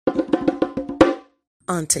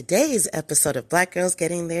On today's episode of Black Girls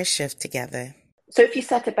Getting Their Shift Together. So if you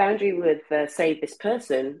set a boundary with, say, this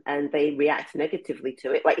person and they react negatively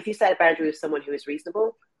to it, like if you set a boundary with someone who is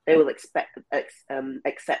reasonable, they will accept that.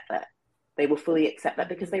 They will fully accept that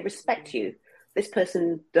because they respect you. This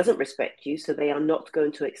person doesn't respect you, so they are not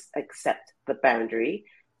going to accept the boundary.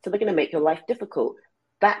 So they're going to make your life difficult.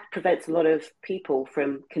 That prevents a lot of people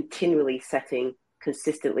from continually setting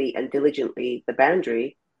consistently and diligently the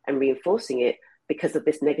boundary and reinforcing it because of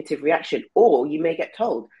this negative reaction. Or you may get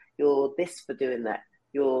told, you're this for doing that,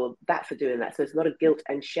 you're that for doing that. So there's a lot of guilt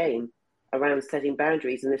and shame around setting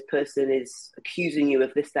boundaries, and this person is accusing you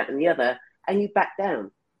of this, that, and the other, and you back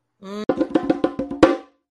down.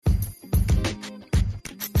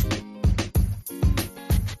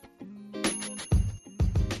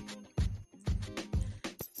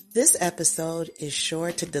 This episode is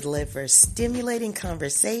sure to deliver stimulating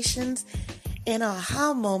conversations and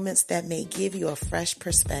aha moments that may give you a fresh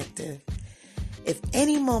perspective. If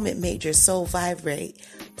any moment made your soul vibrate,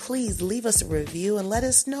 please leave us a review and let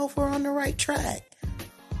us know if we're on the right track.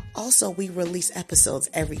 Also, we release episodes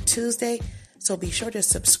every Tuesday, so be sure to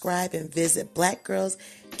subscribe and visit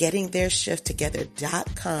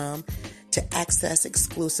blackgirlsgettingtheirshifttogether.com to access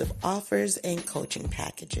exclusive offers and coaching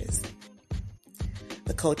packages.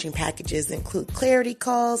 The coaching packages include clarity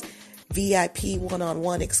calls, VIP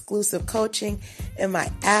one-on-one exclusive coaching, and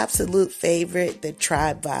my absolute favorite, the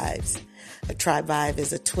Tribe Vibes. A Tribe Vibe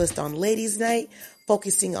is a twist on Ladies' Night,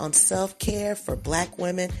 focusing on self-care for Black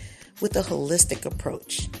women with a holistic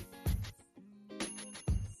approach.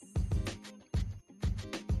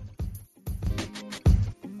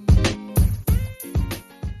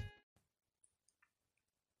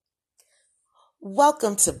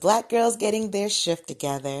 Welcome to Black Girls Getting Their Shift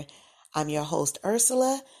Together. I'm your host,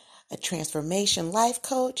 Ursula, a transformation life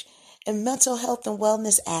coach and mental health and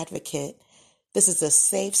wellness advocate. This is a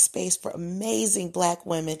safe space for amazing Black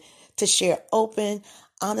women to share open,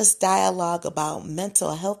 honest dialogue about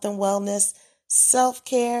mental health and wellness,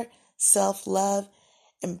 self-care, self-love,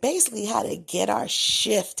 and basically how to get our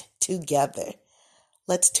shift together.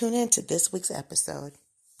 Let's tune into this week's episode.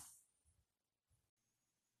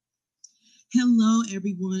 Hello,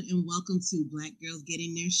 everyone, and welcome to Black Girls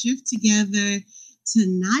Getting Their Shift Together.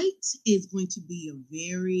 Tonight is going to be a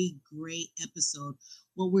very great episode.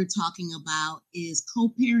 What we're talking about is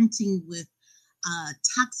co-parenting with a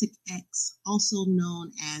toxic ex, also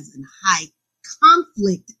known as a high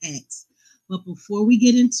conflict ex. But before we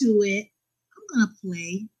get into it, I'm going to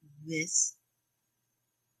play this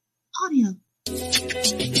audio.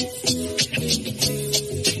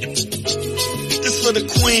 For the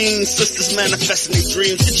queen, sisters manifesting their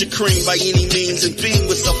dreams. Get your cream by any means and beam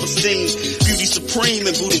with self-esteem. Beauty supreme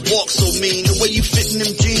and booty walk so mean. The way you fit in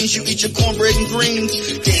them jeans, you eat your cornbread and greens.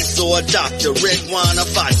 Dance or a doctor, red wine or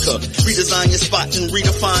vodka. Redesign your spot and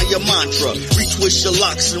redefine your mantra. Retwist your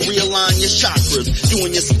locks and realign your chakras.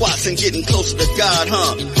 Doing your squats and getting closer to God,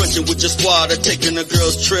 huh? Brunching with your squad or taking a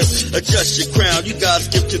girl's trip. Adjust your crown, you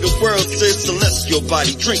God's gift to the world, sis. Celestial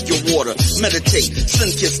body, drink your water. Meditate,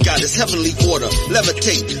 sun-kiss goddess, heavenly order.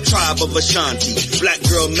 Levitate, tribe of Ashanti, black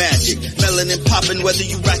girl magic, melanin popping, whether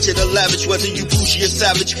you ratchet or lavish, whether you bougie or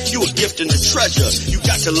savage, you a gift and a treasure. You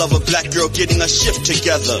got to love a black girl getting a shift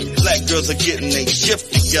together. Black girls are getting a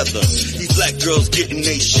shift together. These black girls getting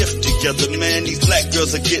a shift together, man. These black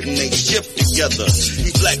girls are getting a shift together.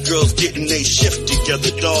 These black girls getting a shift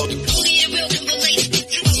together, dog.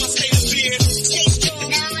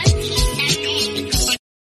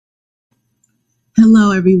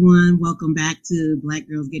 Hello, everyone. Welcome back to Black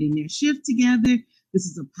Girls Getting Their Shift Together. This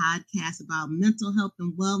is a podcast about mental health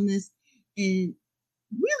and wellness and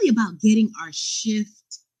really about getting our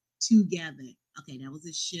shift together. Okay, that was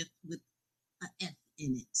a shift with an F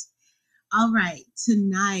in it. All right,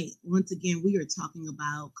 tonight, once again, we are talking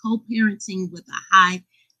about co-parenting with a high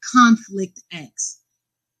conflict ex.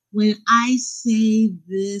 When I say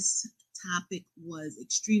this topic was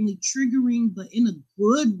extremely triggering, but in a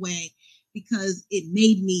good way, because it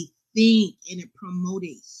made me think and it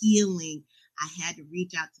promoted healing, I had to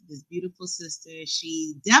reach out to this beautiful sister.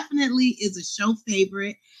 She definitely is a show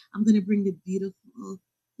favorite. I'm going to bring the beautiful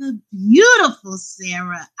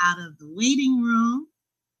Sarah out of the waiting room.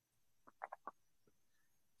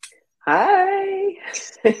 Hi.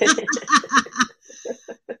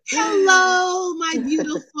 Hello, my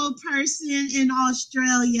beautiful person in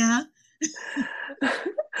Australia.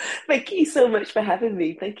 Thank you so much for having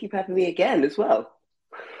me. Thank you for having me again as well.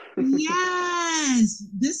 Yes,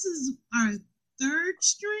 this is our third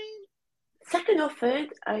stream. Second or third,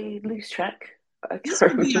 I lose track. This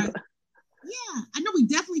would be our, yeah, I know we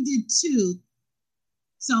definitely did two.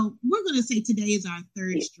 So we're going to say today is our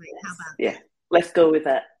third stream. How about that? Yeah, let's go with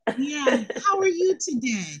that. Yeah. How are you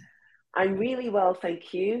today? I'm really well,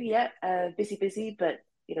 thank you. Yeah, busy, but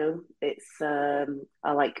you know, it's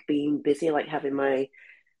I like being busy. I like having my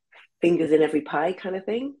fingers in every pie kind of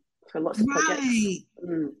thing. So lots of projects.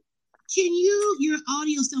 Can your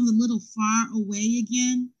audio sounds a little far away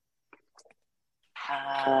again?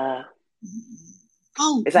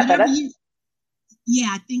 Is that better? Yeah,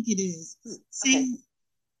 I think it is.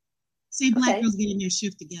 Say Black Okay. Girls Getting Their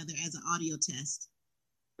Shift Together as an audio test.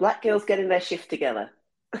 Black girls getting their shift together.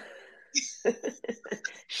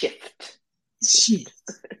 Shift.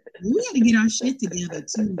 We got to get our shit together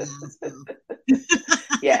too now. So.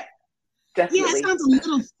 Yeah, definitely. Yeah, it sounds a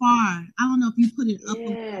little far. I don't know if you put it up a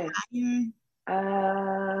little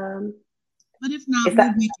higher. But if not,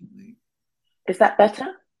 we'll make it work. Is that better?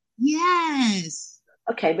 Yes.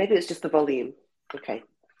 Okay, maybe it's just the volume. Okay.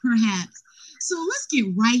 Perhaps. So let's get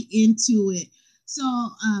right into it. So,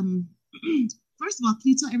 first of all, can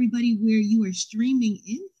you tell everybody where you are streaming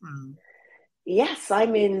in from? Yes,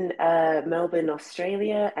 I'm in Melbourne,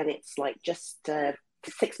 Australia, and it's like just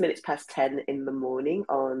 6 minutes past 10 in the morning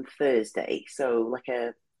on Thursday. So like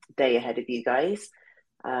a day ahead of you guys,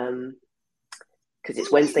 because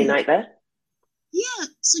it's Wednesday night there. Yeah,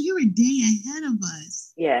 so you're a day ahead of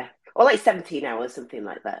us. Yeah, or like 17 hours, something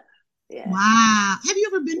like that. Yeah. Wow. Have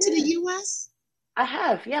you ever been to the US? I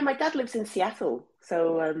have. Yeah, my dad lives in Seattle,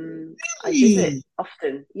 so really? I visit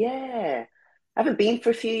often. Yeah. I haven't been for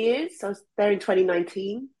a few years. I was there in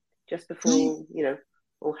 2019, just before,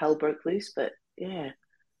 all hell broke loose, but yeah.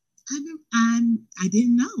 I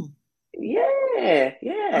didn't know. Yeah.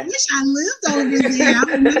 I wish I lived over there.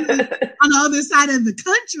 I'm on the other side of the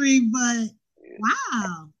country, but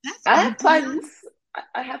wow, that's I have plans.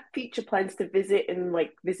 I have future plans to visit and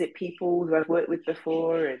visit people who I've worked with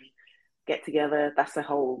before and get together. That's a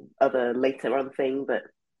whole other later on thing, but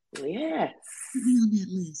yes. Put me on that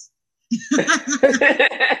list.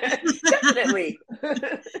 Definitely.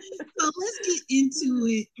 So let's get into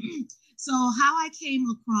it. So how I came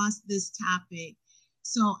across this topic.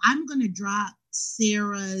 So I'm going to drop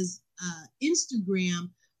Sarah's Instagram,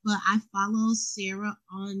 but I follow Sarah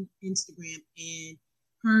on Instagram, and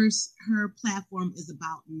her platform is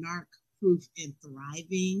about NARC proof and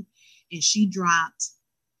thriving. And she dropped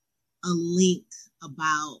a link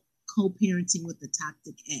about co-parenting with the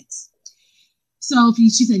toxic ex. So she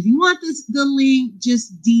said, if you want the link,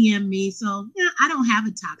 just DM me. So I don't have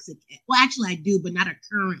a toxic ex. Well, actually I do, but not a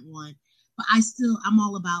current one. But I'm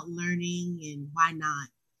all about learning and why not.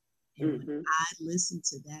 And when I listened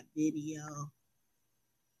to that video,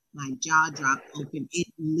 my jaw dropped open. It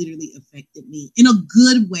literally affected me in a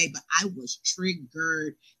good way, but I was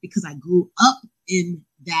triggered because I grew up in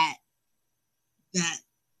that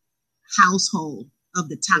household of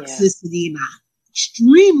the toxicity and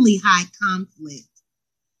extremely high conflict.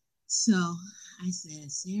 So I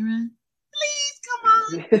said, Sarah, please come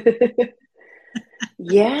on.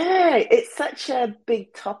 Yeah, it's such a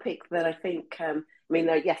big topic that I think,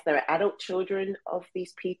 yes, there are adult children of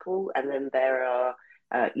these people, and then there are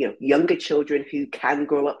younger children who can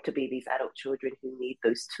grow up to be these adult children who need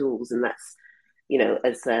those tools. And that's,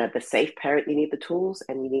 as the safe parent, you need the tools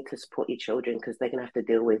and you need to support your children because they're going to have to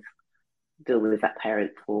deal with that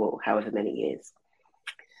parent for however many years.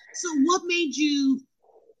 So what made you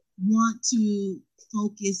want to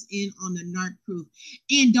focus in on the NARC proof?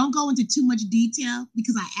 And don't go into too much detail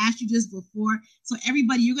because I asked you just before. So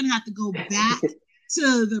everybody, you're going to have to go back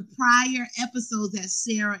to the prior episodes that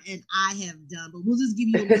Sarah and I have done, but we'll just give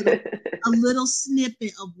you a little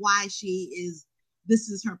snippet of why this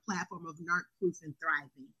is her platform of NARC proof and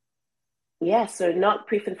thriving. Yeah, so NARC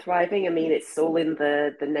proof and thriving, it's all in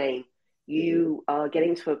the name. You are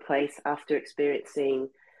getting to a place after experiencing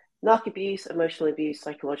NARC abuse, emotional abuse,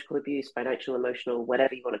 psychological abuse, financial, emotional,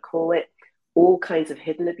 whatever you want to call it, all kinds of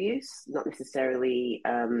hidden abuse, not necessarily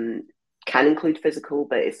can include physical,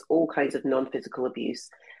 but it's all kinds of non-physical abuse.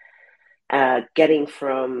 Getting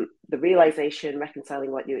from the realization,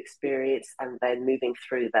 reconciling what you experience, and then moving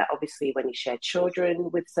through that. Obviously, when you share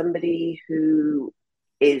children with somebody who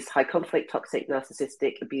is high conflict, toxic,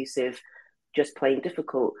 narcissistic, abusive, just plain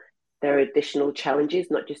difficult, there are additional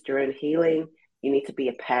challenges, not just your own healing. You need to be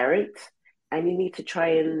a parent and you need to try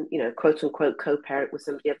and, quote unquote, co-parent with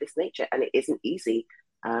somebody of this nature. And it isn't easy.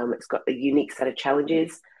 It's got a unique set of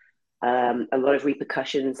challenges, a lot of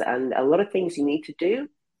repercussions and a lot of things you need to do.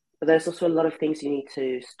 But there's also a lot of things you need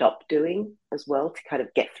to stop doing as well to kind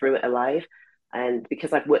of get through it alive. And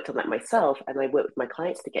because I've worked on that myself and I work with my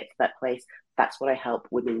clients to get to that place, that's what I help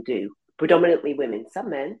women do. Predominantly women, some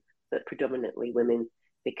men, but predominantly women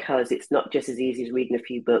because it's not just as easy as reading a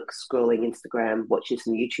few books, scrolling Instagram, watching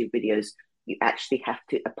some YouTube videos. You actually have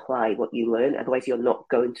to apply what you learn. Otherwise, you're not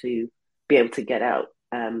going to be able to get out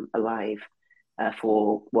alive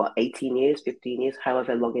for 18 years, 15 years,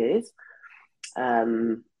 however long it is.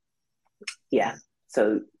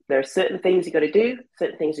 So there are certain things you got to do,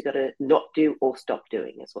 certain things you got to not do or stop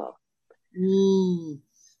doing as well. Ooh.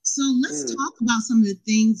 So let's talk about some of the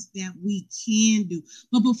things that we can do.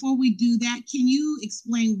 But before we do that, can you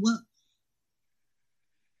explain what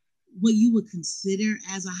you would consider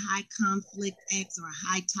as a high conflict ex or a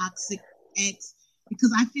high toxic ex?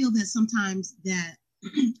 Because I feel that sometimes that,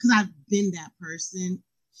 because I've been that person,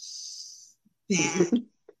 that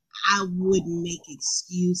I would make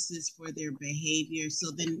excuses for their behavior. So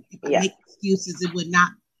then if I make excuses, it would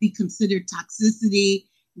not be considered toxicity.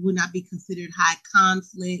 It would not be considered high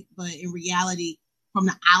conflict. But in reality, from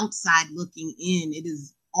the outside looking in, it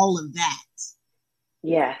is all of that.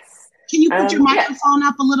 Yes. Can you put your microphone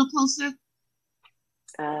up a little closer?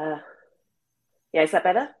 Is that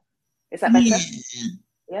better? Is that better?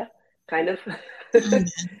 Yeah, kind of.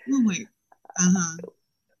 We'll wait.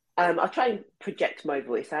 I'll try and project my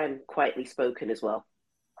voice. I am quietly spoken as well.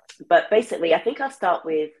 But basically, I think I'll start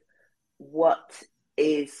with what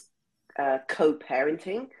is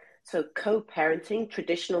co-parenting. So co-parenting,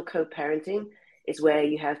 traditional co-parenting, is where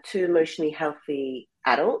you have two emotionally healthy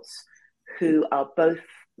adults who are both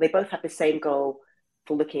have the same goal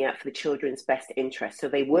for looking out for the children's best interest. So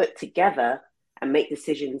they work together and make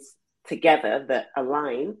decisions together that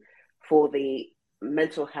align for the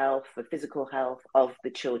mental health, the physical health of the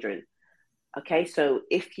children. Okay, so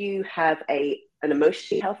if you have an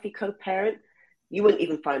emotionally healthy co-parent, you wouldn't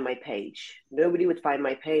even find my page. Nobody would find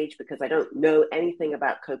my page because I don't know anything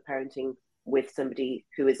about co-parenting with somebody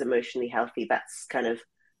who is emotionally healthy. That's kind of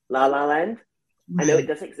la la land. I know it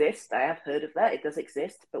does exist. I have heard of that. It does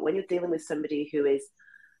exist. But when you're dealing with somebody who is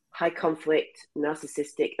high conflict,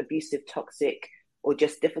 narcissistic, abusive, toxic, or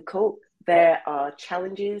just difficult, there are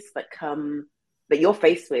challenges that you're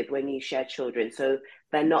faced with when you share children. So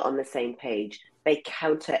they're not on the same page. They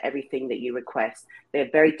counter everything that you request.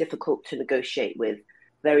 They're very difficult to negotiate with.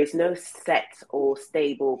 There is no set or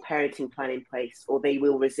stable parenting plan in place, or they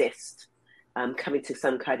will resist coming to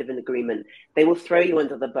some kind of an agreement. They will throw you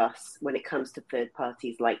under the bus when it comes to third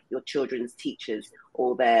parties like your children's teachers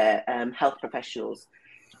or their health professionals.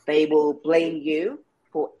 They will blame you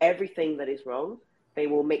for everything that is wrong. They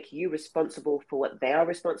will make you responsible for what they are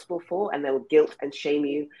responsible for, and they will guilt and shame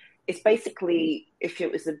you. It's basically, if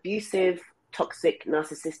it was abusive, toxic,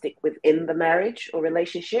 narcissistic within the marriage or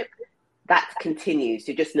relationship, that continues.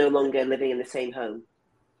 You're just no longer living in the same home.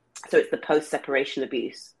 So it's the post-separation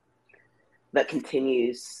abuse that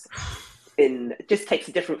continues just takes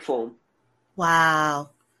a different form. Wow.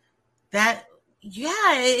 It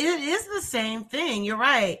is the same thing. You're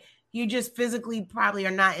right. You just physically probably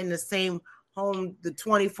are not in the same home the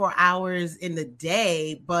 24 hours in the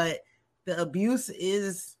day, but the abuse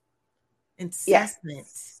is incessant.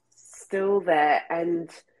 Yes, still there. And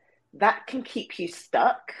that can keep you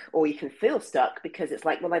stuck, or you can feel stuck because it's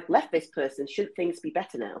like, well, I've left this person. Should things be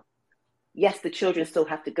better now? Yes, the children still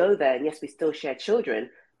have to go there. And yes, we still share children,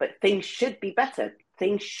 but things should be better.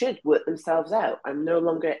 Things should work themselves out. I'm no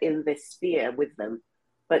longer in this sphere with them.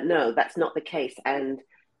 But no, that's not the case. And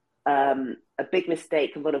a big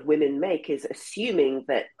mistake a lot of women make is assuming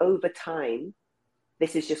that over time,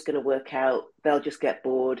 this is just going to work out. They'll just get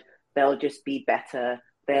bored. They'll just be better.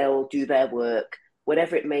 They'll do their work,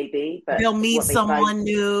 whatever it may be. But they'll meet someone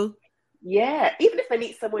new. Yeah, even if they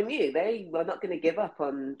meet someone new, they are not going to give up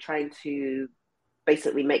on trying to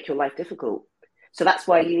basically make your life difficult. So that's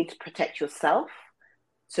why you need to protect yourself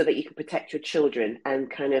so that you can protect your children.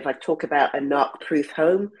 And kind of, I talk about a narc-proof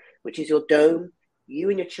home, which is your dome. You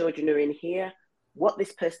and your children are in here. What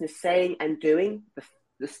this person is saying and doing,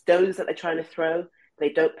 the stones that they're trying to throw, they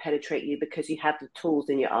don't penetrate you because you have the tools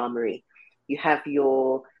in your armory. You have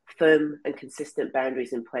your firm and consistent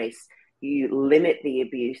boundaries in place. You limit the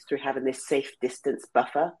abuse through having this safe distance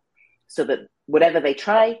buffer so that whatever they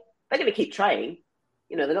try, they're going to keep trying.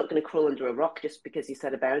 You know, they're not going to crawl under a rock just because you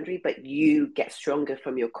set a boundary, but you get stronger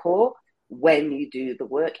from your core when you do the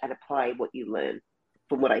work and apply what you learn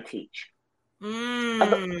from what I teach.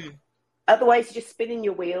 Otherwise, you're just spinning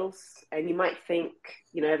your wheels and you might think,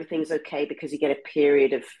 you know, everything's okay because you get a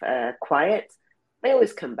period of quiet. They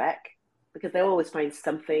always come back because they'll always find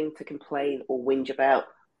something to complain or whinge about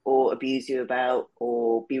or abuse you about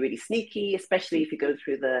or be really sneaky, especially if you go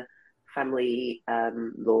through the family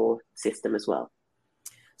law system as well.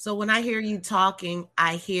 So when I hear you talking,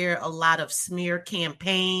 I hear a lot of smear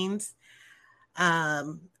campaigns.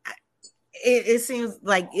 it seems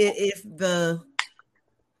like if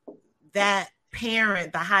that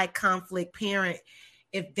parent, the high conflict parent,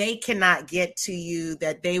 if they cannot get to you,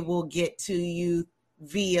 that they will get to you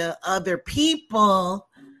via other people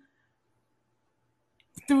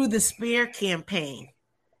through the smear campaign.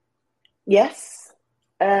 Yes,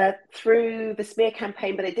 through the smear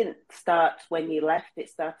campaign, but it didn't start when you left. It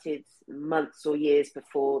started months or years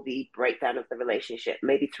before the breakdown of the relationship,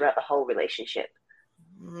 maybe throughout the whole relationship.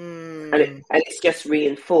 And it's just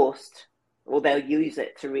reinforced, or they'll use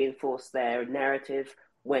it to reinforce their narrative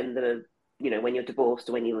when when you're divorced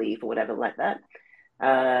or when you leave or whatever like that.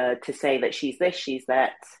 To say that she's this, she's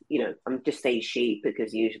that. I'm just saying she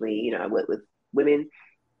because usually, I work with women.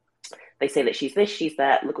 They say that she's this, she's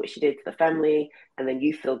that. Look what she did to the family, and then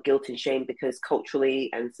you feel guilt and shame because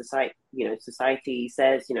culturally and society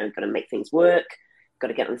says, got to make things work, got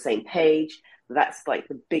to get on the same page. That's like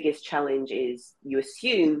the biggest challenge is you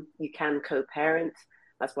assume you can co-parent.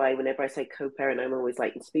 That's why whenever I say co-parent, I'm always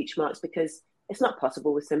like in speech marks because it's not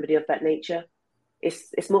possible with somebody of that nature.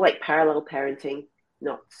 It's more like parallel parenting,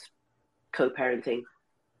 not co-parenting.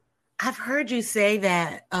 I've heard you say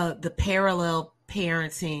that the parallel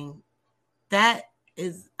parenting. That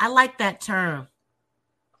is, I like that term.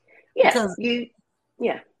 Yeah, because you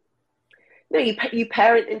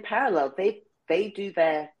parent in parallel. They do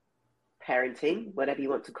their parenting, whatever you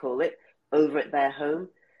want to call it, over at their home.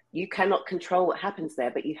 You cannot control what happens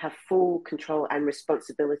there, but you have full control and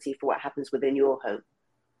responsibility for what happens within your home.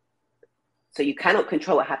 So you cannot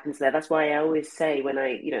control what happens there. That's why I always say when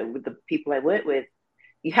with the people I work with,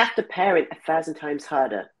 you have to parent 1,000 times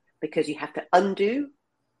harder because you have to undo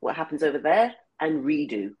what happens over there and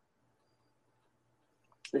redo.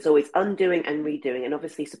 There's always undoing and redoing, and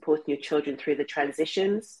obviously supporting your children through the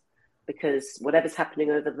transitions because whatever's happening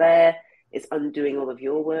over there is undoing all of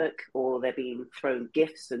your work, or they're being thrown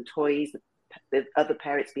gifts and toys, the other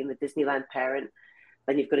parents being the Disneyland parent.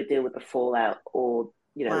 Then you've got to deal with the fallout, or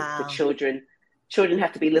wow. The children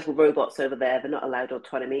have to be little robots over there. They're not allowed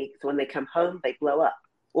autonomy. So when they come home, they blow up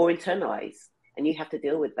or internalize. And you have to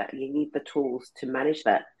deal with that. You need the tools to manage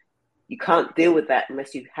that. You can't deal with that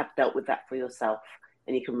unless you have dealt with that for yourself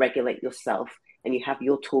and you can regulate yourself and you have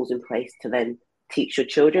your tools in place to then teach your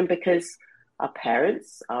children, because our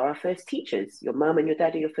parents are our first teachers. Your mom and your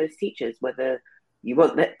dad are your first teachers, whether you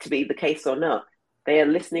want that to be the case or not. They are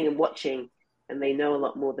listening and watching, and they know a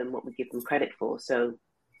lot more than what we give them credit for. So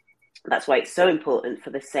that's why it's so important for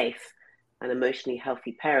the safe and emotionally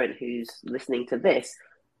healthy parent who's listening to this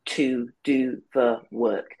to do the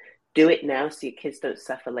work. Do it now so your kids don't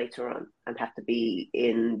suffer later on and have to be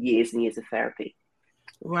in years and years of therapy.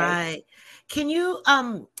 Okay? Right. Can you,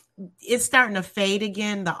 it's starting to fade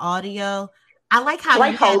again, the audio. I like how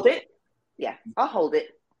you hold it. Yeah, I'll hold it.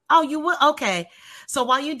 Oh, you will? Okay. So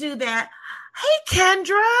while you do that, hey,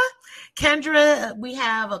 Kendra, we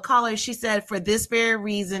have a caller. She said, for this very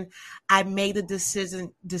reason, I made a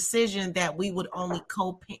decision that we would only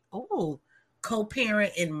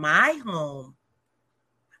co-parent in my home.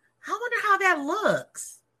 I wonder how that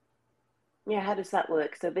looks. Yeah, how does that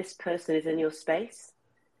work? So this person is in your space?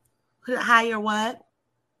 Hire what?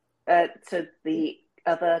 So the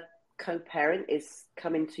other co-parent is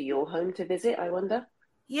coming to your home to visit, I wonder?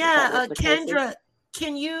 Yeah, Kendra,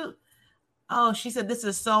 can you... Oh, she said this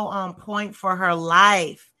is so on point for her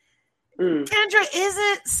life. Kendra,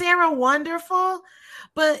 isn't Sarah wonderful?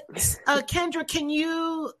 But Kendra, can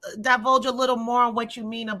you divulge a little more on what you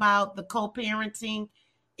mean about the co-parenting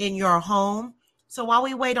in your home? So while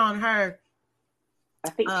we wait on her. I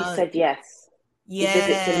think she said yes. Yes.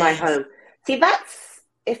 Visits in my home. See,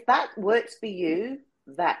 if that works for you,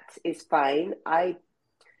 that is fine.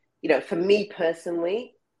 For me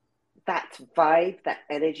personally, that vibe, that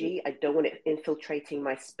energy, I don't want it infiltrating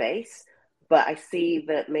my space. But I see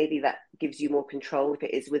that maybe that gives you more control if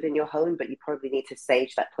it is within your home, but you probably need to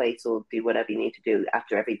sage that place or do whatever you need to do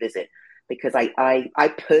after every visit. Because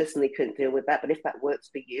I personally couldn't deal with that. But if that works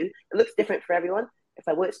for you, it looks different for everyone. If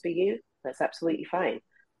that works for you, that's absolutely fine.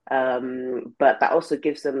 But that also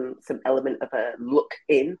gives them some element of a look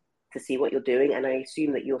in to see what you're doing. And I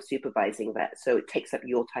assume that you're supervising that. So it takes up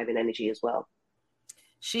your time and energy as well.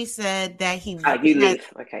 She said that you leave.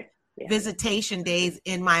 Okay. Yeah. Visitation days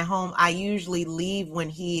in my home. I usually leave when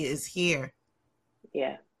he is here.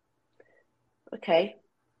 Yeah. Okay.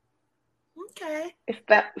 Okay. If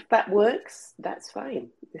that works, that's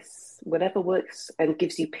fine. Whatever works and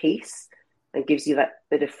gives you peace and gives you that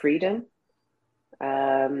bit of freedom.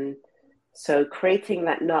 So creating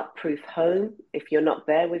that not-proof home, if you're not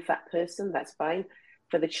there with that person, that's fine.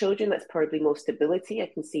 For the children, that's probably more stability. I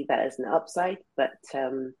can see that as an upside, but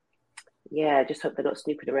Yeah, just hope they're not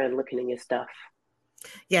snooping around looking in your stuff.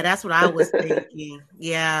 Yeah, that's what I was thinking.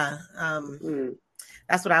 Yeah. Mm.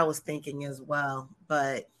 That's what I was thinking as well.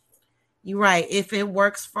 But you're right. If it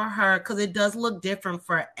works for her, because it does look different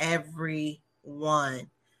for everyone,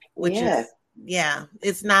 which Yeah, is, yeah,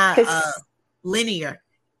 it's not because linear.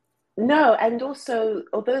 no, and also,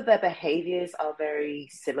 although their behaviors are very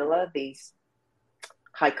similar, these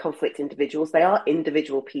high conflict individuals, they are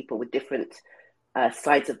individual people with different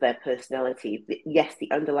sides of their personality. Yes,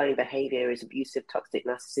 the underlying behavior is abusive, toxic,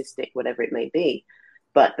 narcissistic, whatever it may be,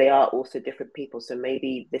 but they are also different people. So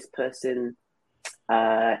maybe this person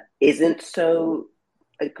isn't so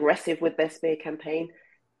aggressive with their smear campaign,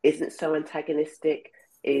 isn't so antagonistic,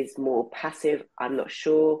 is more passive. I'm not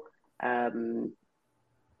sure.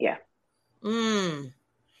 Yeah. Mm,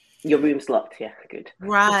 Your room's locked. Yeah, good.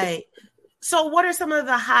 right. So, what are some of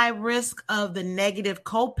the high risk of the negative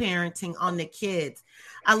co-parenting on the kids?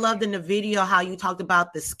 I loved in the video how you talked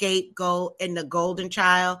about the scapegoat and the golden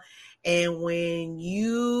child. And when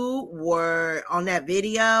you were on that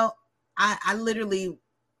video, I literally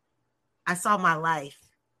I saw my life.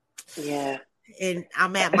 Yeah. And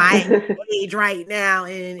I'm at my age right now,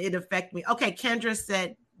 and it affected me. Okay, Kendra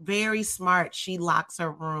said, very smart. She locks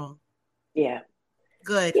her room. Yeah.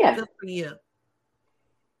 Good. Yeah. Good for you.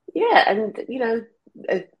 Yeah. And,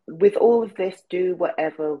 with all of this, do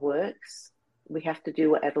whatever works. We have to do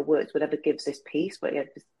whatever works, whatever gives us peace, whatever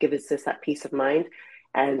gives us that peace of mind,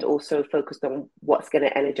 and also focus on what's going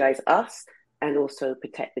to energize us and also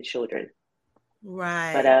protect the children.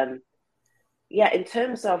 Right. But yeah, in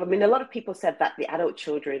terms of, I mean, a lot of people said that the adult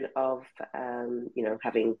children of,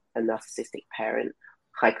 having a narcissistic parent,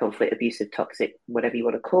 high conflict, abusive, toxic, whatever you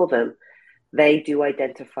want to call them, they do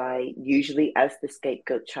identify usually as the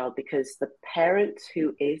scapegoat child because the parent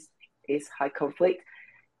who is high conflict,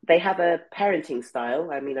 they have a parenting style.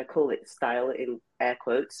 I mean, I call it style in air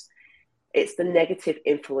quotes. It's the negative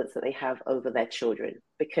influence that they have over their children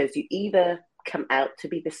because you either come out to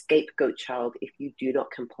be the scapegoat child if you do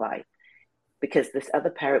not comply because this other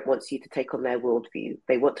parent wants you to take on their worldview.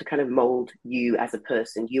 They want to kind of mold you as a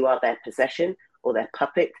person. You are their possession or their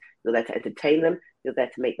puppet. You're there to entertain them. You're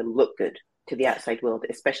there to make them look good to the outside world,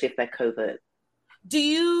 especially if they're covert. Do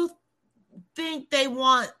you think they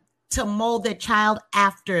want to mold their child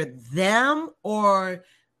after them or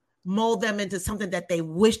mold them into something that they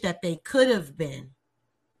wish that they could have been?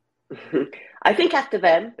 I think after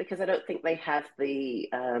them, because I don't think they have the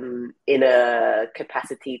inner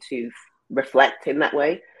capacity to reflect in that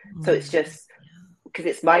way. So it's just because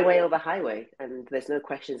it's my way or the highway, and there's no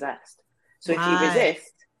questions asked. So if you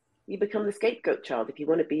resist, you become the scapegoat child. If you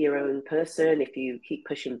want to be your own person, if you keep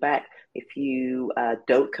pushing back, if you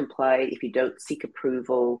don't comply, if you don't seek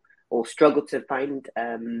approval or struggle to find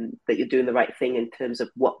that you're doing the right thing in terms of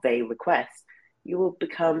what they request, you will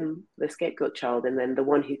become the scapegoat child. And then the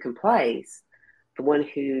one who complies, the one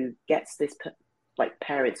who gets this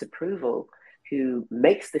parent's approval, who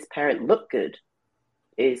makes this parent look good,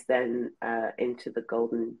 is then into the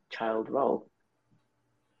golden child role,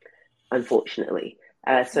 unfortunately.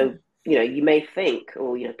 So, you may think,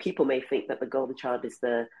 or, people may think that the golden child is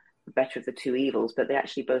the better of the two evils, but they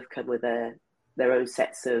actually both come with their own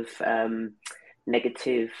sets of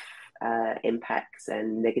negative impacts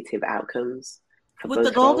and negative outcomes. With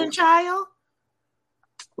the golden roles. child?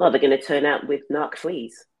 Well, they're going to turn out with narc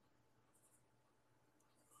fleas.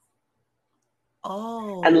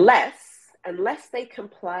 Oh. Unless they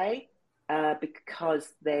comply because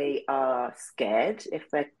they are scared. If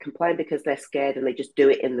they're complying because they're scared and they just do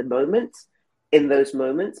it in those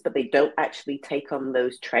moments, but they don't actually take on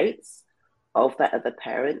those traits of that other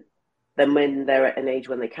parent, then when they're at an age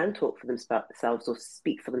when they can talk for themselves or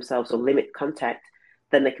speak for themselves or limit contact,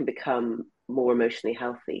 then they can become more emotionally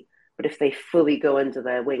healthy. But if they fully go under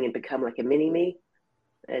their wing and become like a mini-me,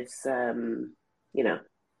 it's,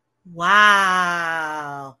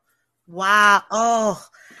 Wow. Oh,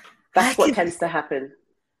 that's what tends to happen.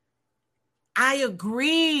 I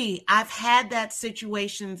agree. I've had that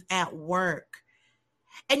situations at work.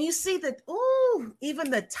 And you see that,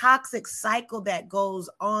 even the toxic cycle that goes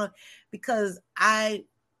on, because I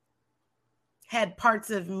had parts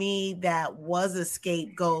of me that was a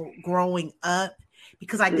scapegoat growing up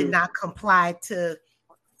because I did not comply to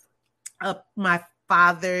my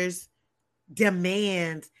father's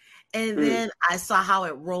demands. And then I saw how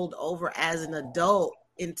it rolled over as an adult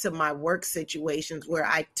into my work situations where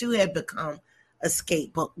I too had become a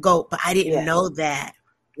scapegoat, but I didn't know that.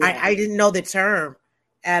 Yeah. I didn't know the term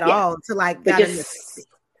at all until I got in the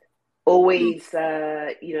always,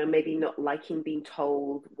 maybe not liking being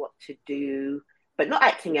told what to do, but not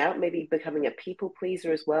acting out, maybe becoming a people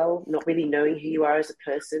pleaser as well, not really knowing who you are as a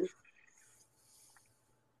person.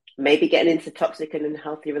 Maybe getting into toxic and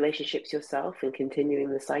unhealthy relationships yourself and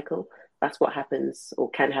continuing the cycle. That's what happens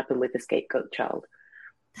or can happen with the scapegoat child.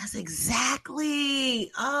 That's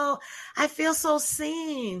exactly. Oh, I feel so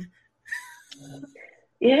seen.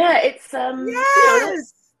 Yeah, it's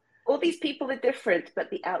Yes. All these people are different,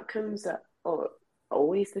 but the outcomes are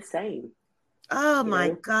always the same. Oh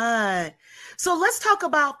my God. So let's talk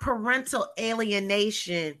about parental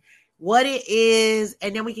alienation, what it is,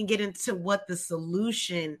 and then we can get into what the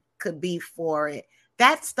solution could be for it.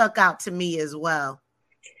 That stuck out to me as well.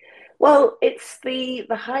 Well, it's the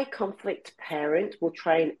high conflict parent will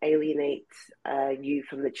try and alienate you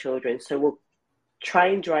from the children. So we'll try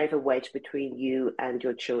and drive a wedge between you and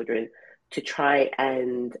your children to try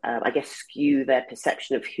and, skew their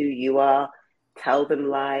perception of who you are, tell them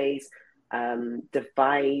lies,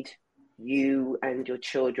 divide you and your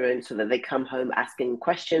children so that they come home asking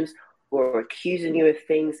questions or accusing you of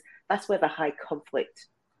things. That's where the high conflict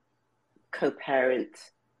co-parent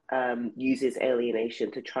uses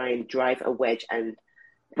alienation to try and drive a wedge and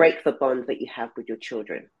break the bond that you have with your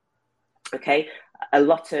children. Okay, a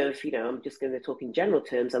lot of, I'm just going to talk in general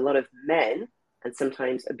terms, a lot of men and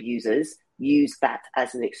sometimes abusers use that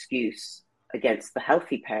as an excuse against the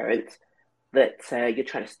healthy parent that you're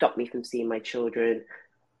trying to stop me from seeing my children,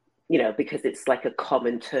 because it's like a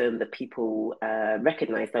common term that people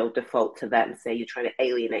recognize. They'll default to that and say you're trying to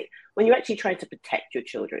alienate when you're actually trying to protect your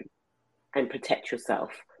children and protect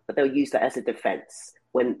yourself. But they'll use that as a defense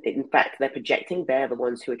when in fact they're projecting. They're the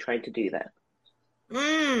ones who are trying to do that.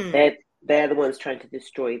 They're the ones trying to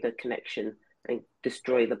destroy the connection and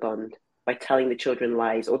destroy the bond by telling the children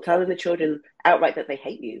lies or telling the children outright that they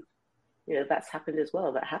hate you. That's happened as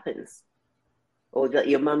well. That happens. Or that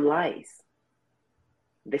your mum lies.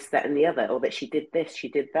 This, that, and the other. Or that she did this, she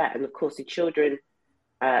did that. And of course, the children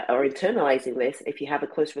are internalizing this. If you have a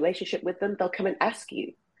close relationship with them, they'll come and ask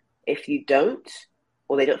you. If you don't,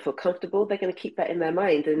 or they don't feel comfortable, they're going to keep that in their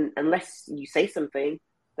mind. And unless you say something,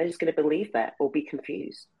 they're just going to believe that or be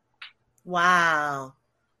confused. Wow.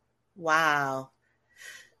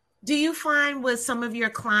 Do you find with some of your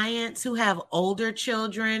clients who have older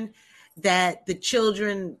children that the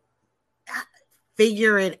children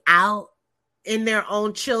figure it out in their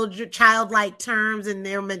own childlike terms and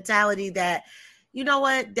their mentality that, you know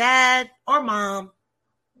what, dad or mom,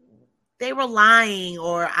 they were lying,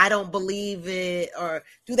 or I don't believe it? Or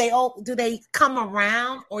do they come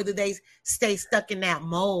around, or do they stay stuck in that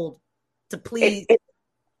mold to please?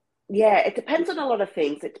 It depends on a lot of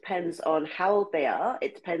things. It depends on how old they are.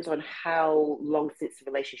 It depends on how long since the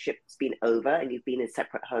relationship's been over and you've been in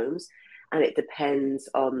separate homes. And it depends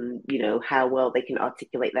on, how well they can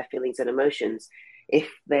articulate their feelings and emotions. If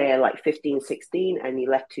they're like 15, 16 and you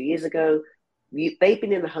left 2 years ago, they've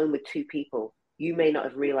been in the home with two people. You may not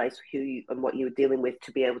have realized who you and what you were dealing with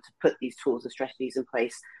to be able to put these tools and strategies in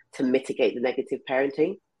place to mitigate the negative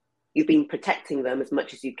parenting. You've been protecting them as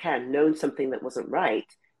much as you can, known something that wasn't right.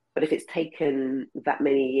 But if it's taken that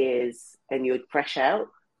many years and you're fresh out,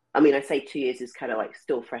 I say 2 years is kind of like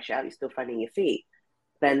still fresh out, you're still finding your feet,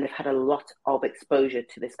 then they've had a lot of exposure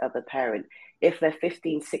to this other parent. If they're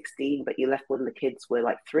 15, 16, but you left when the kids were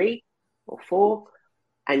like 3 or 4,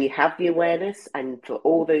 and you have the awareness, and for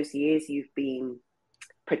all those years you've been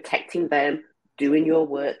protecting them, doing your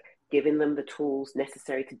work, giving them the tools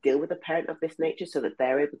necessary to deal with a parent of this nature so that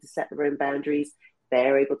they're able to set their own boundaries,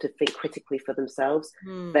 they're able to think critically for themselves,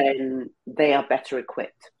 then they are better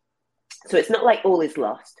equipped. So it's not like all is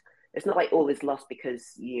lost. It's not like all is lost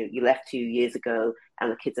because you left 2 years ago and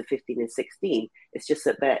the kids are 15 and 16. It's just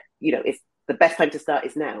that it's the best time to start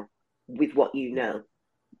is now with what you know.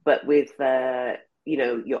 But with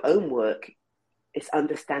your own work, it's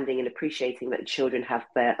understanding and appreciating that children have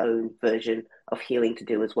their own version of healing to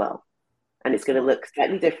do as well. And it's going to look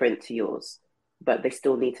slightly different to yours, but they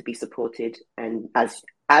still need to be supported, and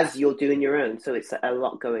as you're doing your own. So it's a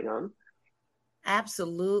lot going on.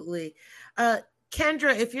 Absolutely.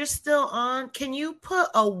 Kendra, if you're still on, can you put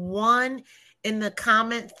a 1 in the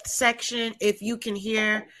comment section if you can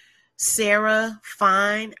hear Sarah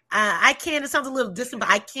fine? I can. It sounds a little distant, but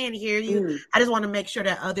I can't hear you. I just want to make sure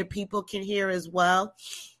that other people can hear as well.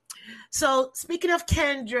 So speaking of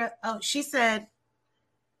Kendra,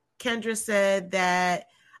 Kendra said that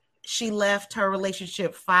she left her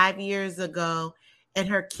relationship 5 years ago and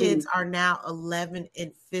her kids are now 11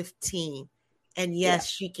 and 15. And yes,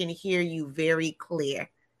 she can hear you very clear.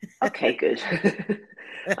 Okay, good.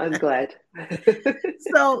 I'm glad.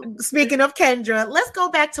 So speaking of Kendra, let's go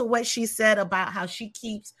back to what she said about how she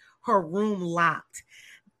keeps her room locked.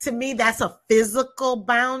 to me, that's a physical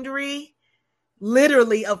boundary,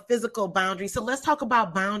 literally a physical boundary. So let's talk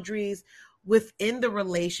about boundaries within the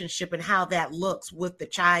relationship and how that looks with the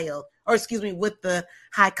child, or excuse me, with the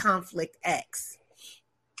high conflict ex.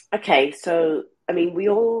 Okay, so I mean, we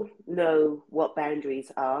all know what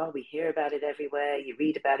boundaries are. We hear about it everywhere. You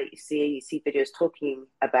read about it, you see videos talking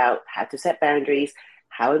about how to set boundaries,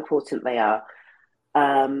 how important they are.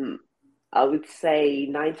 I would say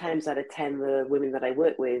 9 times out of 10, the women that I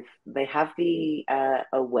work with, they have the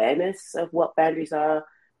awareness of what boundaries are.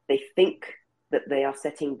 They think that they are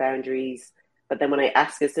setting boundaries, but then when I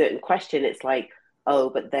ask a certain question, it's like, oh,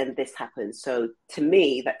 but then this happens. So to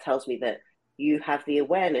me, that tells me that you have the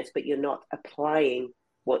awareness, but you're not applying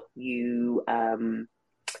what you,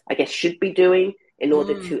 I guess, should be doing in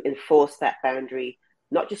order to enforce that boundary,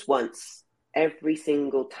 not just once, every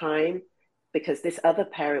single time, because this other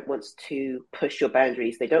parent wants to push your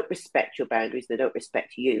boundaries. They don't respect your boundaries. They don't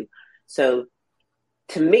respect you. So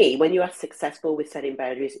to me, when you are successful with setting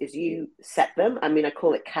boundaries, is you set them. I mean, I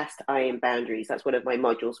call it cast iron boundaries. That's one of my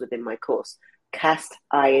modules within my course. Cast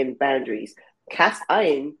iron boundaries. Cast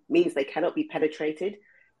iron means they cannot be penetrated.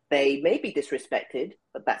 They may be disrespected,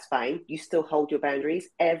 but that's fine. You still hold your boundaries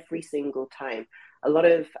every single time. A lot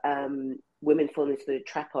of women fall into the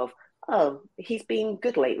trap of, oh, he's been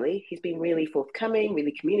good lately. He's been really forthcoming,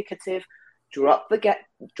 really communicative. Drop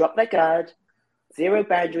their guard, zero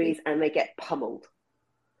boundaries, and they get pummeled.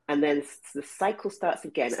 And then the cycle starts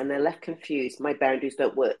again, and they're left confused. My boundaries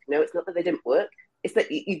don't work. No, it's not that they didn't work. It's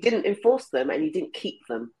that you didn't enforce them and you didn't keep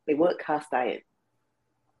them. They weren't cast iron.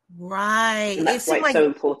 Right. And that's why it's so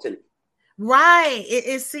important. Right.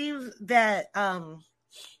 It seems that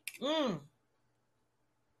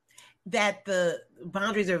that the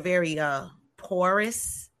boundaries are very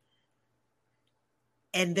porous,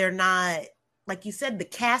 and they're not, like you said, the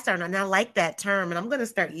cast iron. And I like that term, and I'm going to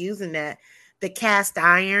start using that. The cast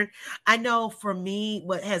iron. I know for me,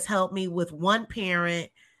 what has helped me with one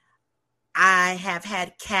parent, I have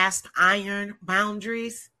had cast iron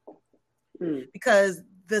boundaries because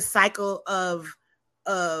the cycle of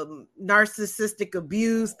narcissistic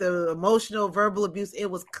abuse, the emotional, verbal abuse, it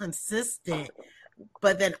was consistent.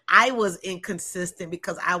 But then I was inconsistent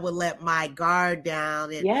because I would let my guard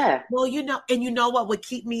down. And, well, you know what would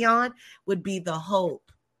keep me on would be the hope.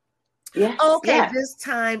 Yes. Okay, this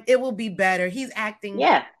time it will be better. He's acting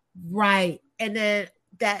right. And then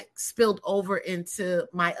that spilled over into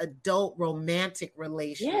my adult romantic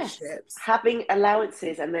relationships. Yes. Having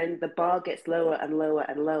allowances, and then the bar gets lower and lower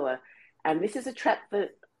and lower. And this is a trap that,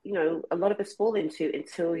 you know, a lot of us fall into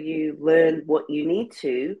until you learn what you need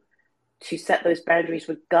to set those boundaries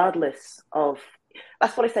regardless of,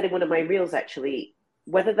 that's what I said in one of my reels actually,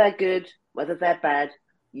 whether they're good, whether they're bad,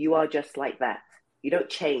 you are just like that. You don't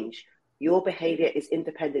change. Your behavior is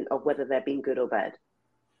independent of whether they're being good or bad.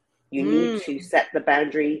 You need to set the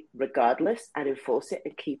boundary regardless and enforce it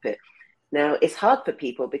and keep it. Now, it's hard for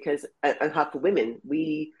people because, and hard for women,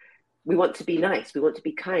 we want to be nice. We want to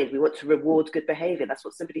be kind. We want to reward good behavior. That's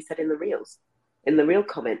what somebody said in the reels. In the reel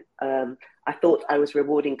comment, I thought I was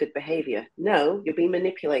rewarding good behavior. No, you're being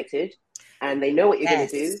manipulated, and they know what you're going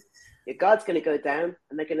to do. Your guard's going to go down,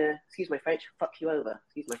 and they're going to, excuse my French, fuck you over.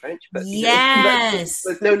 Excuse my French, but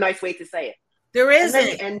there's no nice way to say it. There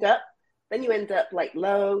isn't. And then you end up like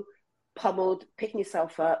low, pummeled, picking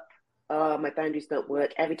yourself up. Oh, my boundaries don't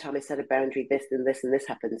work. Every time I set a boundary, this and this and this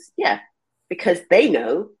happens. Yeah, because they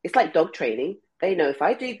know, it's like dog training. They know if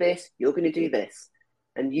I do this, you're going to do this.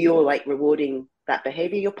 And you're like rewarding that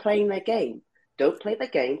behavior. You're playing their game. Don't play their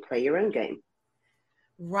game. Play your own game.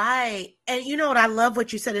 Right. And you know what? I love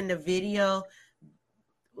what you said in the video.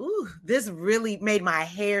 Ooh, this really made my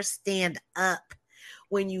hair stand up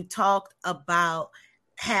when you talked about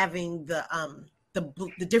having the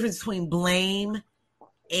difference between blame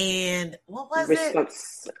and what was it?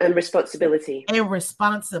 And responsibility. And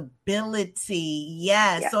responsibility.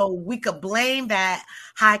 Yeah. So we could blame that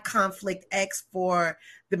high conflict ex for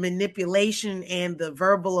the manipulation and the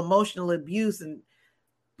verbal emotional abuse,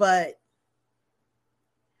 but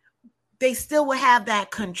they still will have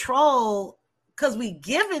that control because we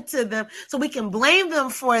give it to them, so we can blame them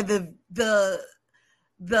for the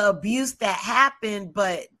abuse that happened,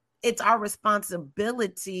 but it's our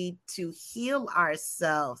responsibility to heal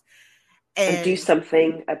ourselves and do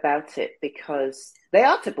something about it, because they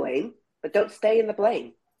are to blame, but don't stay in the blame.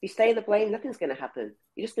 If you stay in the blame, nothing's going to happen.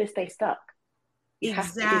 You're just going to stay stuck. You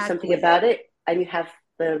have to do something about it, and you have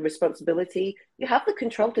the responsibility. You have the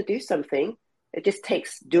control to do something. It just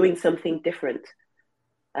takes doing something different.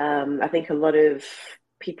 I think a lot of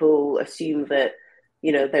people assume that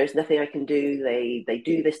there's nothing I can do. They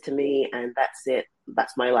do this to me and that's it.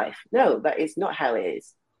 That's my life. No, that is not how it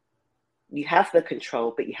is. You have the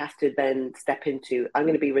control, but you have to then step into, I'm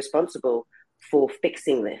going to be responsible for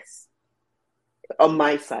fixing this on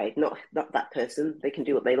my side, not that person. They can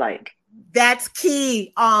do what they like. That's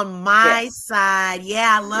key, on my side.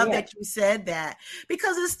 Yeah, I love that you said that,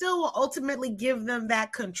 because it still will ultimately give them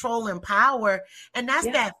that control and power. And that's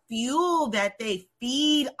that fuel that they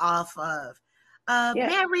feed off of.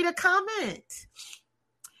 May I read a comment?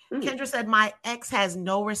 Kendra said, my ex has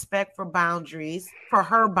no respect for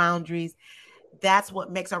her boundaries. That's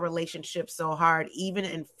what makes our relationship so hard. Even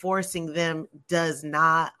enforcing them does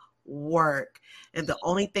not work. And the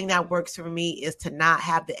only thing that works for me is to not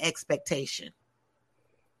have the expectation.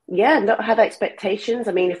 Yeah, not have expectations.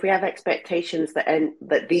 I mean, if we have expectations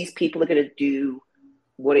that these people are going to do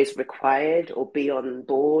what is required or be on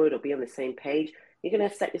board or be on the same page, you're going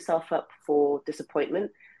to set yourself up for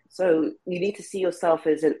disappointment. So you need to see yourself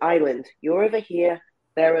as an island. You're over here,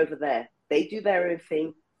 they're over there. They do their own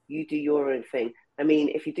thing, you do your own thing. I mean,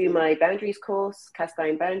 if you do my boundaries course, Cast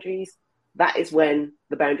Iron Boundaries, that is when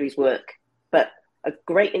the boundaries work. But a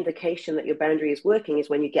great indication that your boundary is working is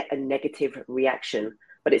when you get a negative reaction.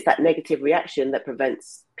 But it's that negative reaction that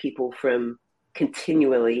prevents people from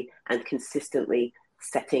continually and consistently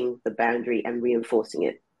setting the boundary and reinforcing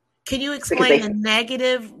it. Can you explain the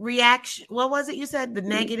negative reaction? What was it you said? The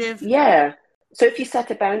negative? Yeah. So if you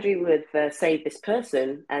set a boundary with, say, this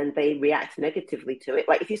person and they react negatively to it,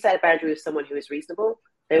 like if you set a boundary with someone who is reasonable,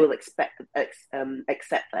 they will accept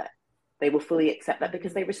that. They will fully accept that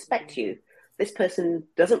because they respect you. This person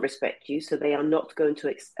doesn't respect you, so they are not going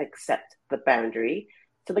to accept the boundary.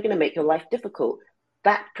 So they're going to make your life difficult.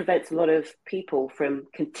 That prevents a lot of people from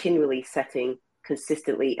continually setting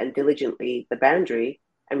consistently and diligently the boundary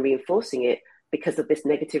and reinforcing it because of this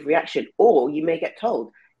negative reaction. Or you may get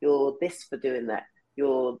told, you're this for doing that,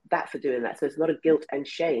 you're that for doing that. So there's a lot of guilt and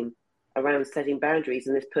shame around setting boundaries,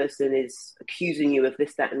 and this person is accusing you of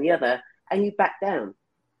this, that, and the other, and you back down.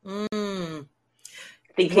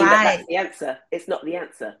 Thinking that that's the answer. It's not the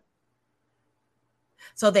answer.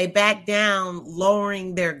 So they back down,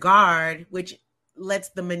 lowering their guard, which lets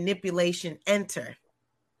the manipulation enter.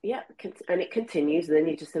 Yeah, and it continues, and then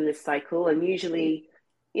you're just in this cycle, and usually,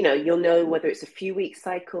 you'll know whether it's a few weeks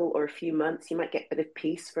cycle or a few months. You might get a bit of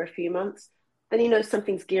peace for a few months. Then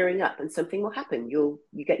something's gearing up and something will happen. You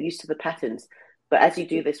get used to the patterns. But as you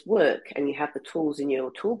do this work and you have the tools in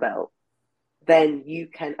your tool belt, then you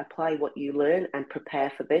can apply what you learn and prepare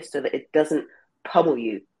for this so that it doesn't pummel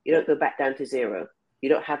you. You don't go back down to zero. You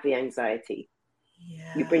don't have the anxiety.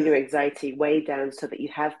 Yeah. You bring your anxiety way down so that you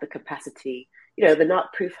have the capacity. The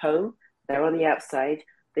not-proof home, they're on the outside.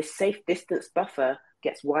 This safe distance buffer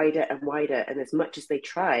gets wider and wider. And as much as they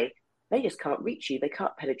try, they just can't reach you. They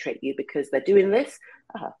can't penetrate you because they're doing this.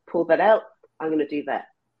 Pull that out. I'm going to do that.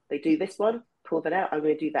 They do this one. Pull that out. I'm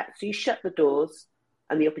going to do that. So you shut the doors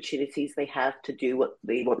and the opportunities they have to do what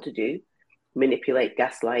they want to do, manipulate,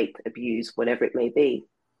 gaslight, abuse, whatever it may be.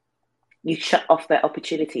 You shut off their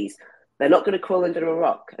opportunities. They're not going to crawl under a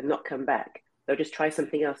rock and not come back. They'll just try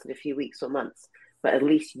something else in a few weeks or months. But at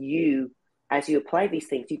least you, as you apply these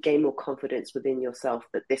things, you gain more confidence within yourself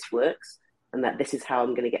that this works and that this is how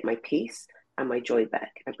I'm going to get my peace and my joy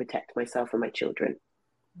back and protect myself and my children.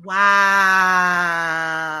 Wow.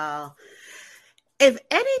 If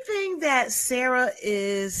anything that Sarah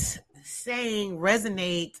is saying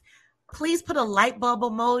resonates, please put a light bulb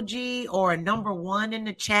emoji or a number 1 in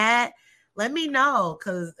the chat. Let me know,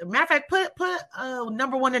 because matter of fact, put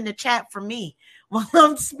number 1 in the chat for me while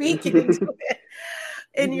I'm speaking into it.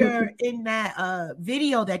 In that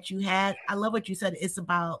video that you had. I love what you said. It's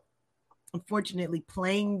about, unfortunately,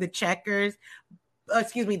 playing the chess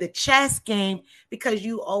game, because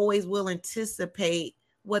you always will anticipate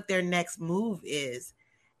what their next move is.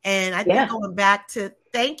 And I think going back to,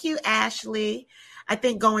 thank you, Ashley. I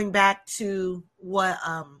think going back to what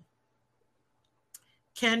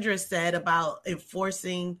Kendra said about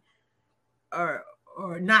enforcing or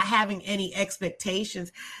not having any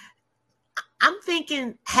expectations, I'm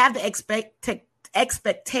thinking have the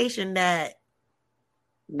expectation that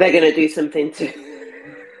they're going to do something to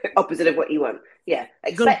opposite of what you want. Yeah,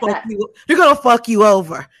 expect that. They're going to fuck you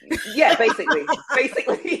over. Yeah, basically.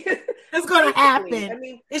 It's going to happen. I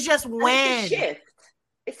mean, it's just when.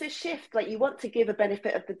 It's a shift. Like, you want to give a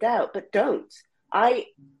benefit of the doubt, but don't. And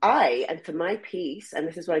for my piece, and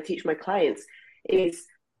this is what I teach my clients, is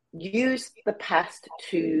use the past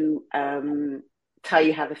to tell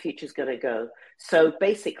you how the future's going to go. So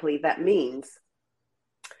basically that means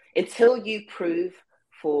until you prove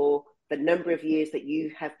for the number of years that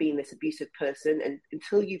you have been this abusive person, and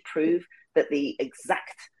until you prove that the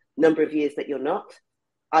exact number of years that you're not,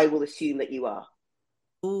 I will assume that you are.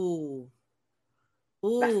 Ooh.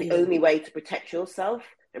 That's the only way to protect yourself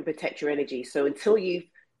and protect your energy. So until you've,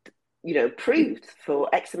 proved for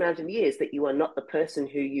X amount of years that you are not the person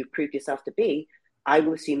who you've proved yourself to be, I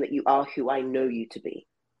will assume that you are who I know you to be,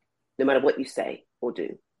 no matter what you say or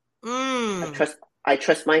do. I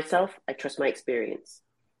trust myself. I trust my experience.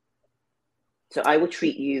 So I will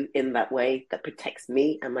treat you in that way that protects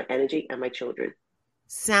me and my energy and my children.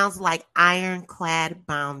 Sounds like ironclad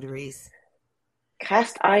boundaries.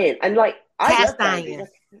 Cast iron. And I love boundaries.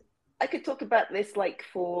 Iron. I could talk about this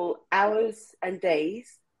for hours and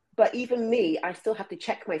days, but even me, I still have to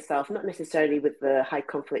check myself, not necessarily with the high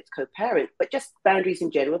conflict co-parent, but just boundaries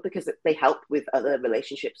in general, because they help with other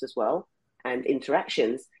relationships as well and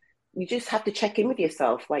interactions. You just have to check in with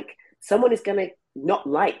yourself. Someone is going to not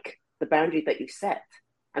like the boundary that you set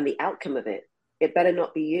and the outcome of it. It better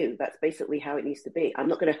not be you. That's basically how it needs to be. I'm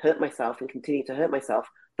not going to hurt myself and continue to hurt myself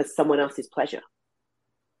for someone else's pleasure.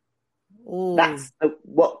 Ooh. That's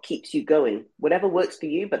what keeps you going. Whatever works for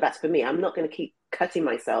you, but that's for me. I'm not going to keep cutting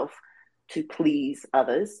myself to please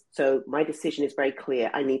others. So my decision is very clear.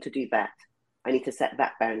 I need to do that. I need to set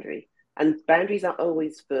that boundary. And boundaries aren't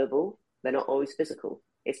always verbal. They're not always physical.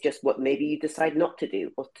 It's just what maybe you decide not to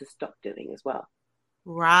do or to stop doing as well.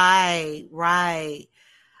 Right.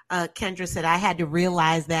 Kendra said, I had to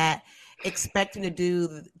realize that expecting to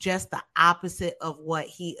do just the opposite of what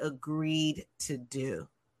he agreed to do.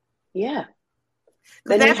 Yeah.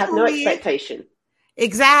 Then you have no expectation.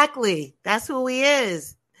 Exactly. That's who he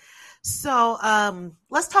is. So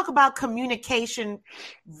let's talk about communication.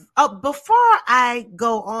 Before I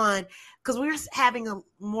go on, because we're having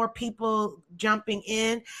more people jumping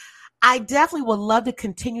in, I definitely would love to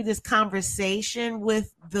continue this conversation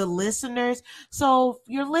with the listeners. So if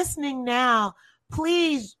you're listening now,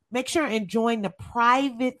 please make sure and join the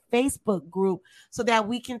private Facebook group so that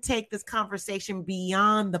we can take this conversation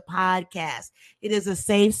beyond the podcast. It is a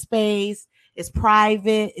safe space. It's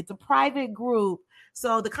private. It's a private group.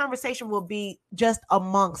 So the conversation will be just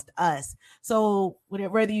amongst us. So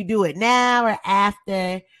whether you do it now or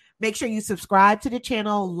after, make sure you subscribe to the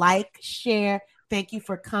channel, like, share. Thank you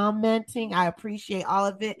for commenting. I appreciate all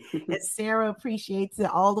of it. And Sarah appreciates it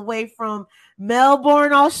all the way from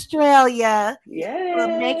Melbourne, Australia. Yeah.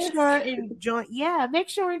 So make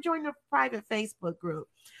sure and join the private Facebook group.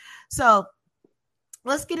 So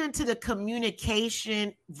let's get into the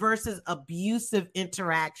communication versus abusive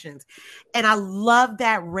interactions. And I love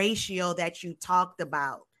that ratio that you talked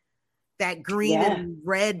about. That green and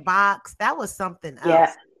red box. That was something else.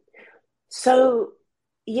 Yeah. So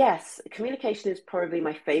yes, communication is probably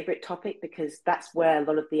my favorite topic because that's where a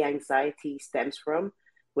lot of the anxiety stems from.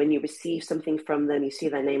 When you receive something from them, you see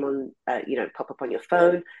their name on, pop up on your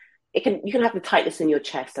phone. You can have the tightness in your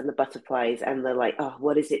chest and the butterflies, and they're like, oh,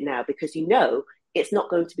 what is it now? Because it's not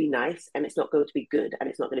going to be nice, and it's not going to be good, and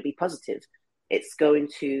it's not going to be positive. It's going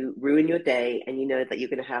to ruin your day, and you know that you're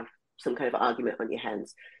going to have some kind of argument on your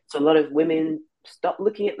hands. So a lot of women stop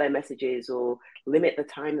looking at their messages or limit the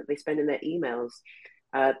time that they spend in their emails.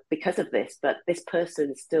 Because of this, but this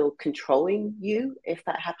person is still controlling you if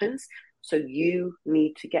that happens. So you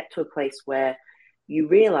need to get to a place where you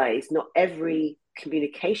realize not every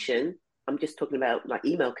communication, I'm just talking about like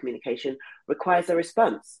email communication, requires a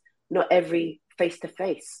response. Not every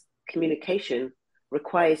face-to-face communication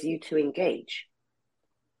requires you to engage.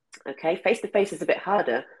 Okay, face-to-face is a bit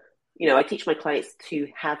harder. I teach my clients to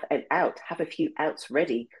have a few outs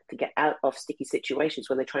ready to get out of sticky situations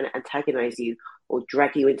when they're trying to antagonize you or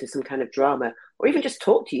drag you into some kind of drama or even just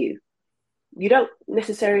talk to you. You don't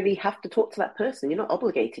necessarily have to talk to that person. You're not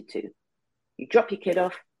obligated to. You drop your kid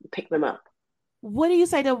off, you pick them up. What do you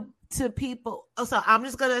say to people? Oh, so I'm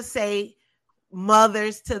just going to say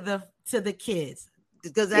mothers to the kids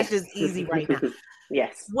because that's just easy right now.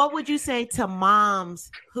 Yes. What would you say to moms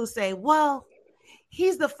who say, well,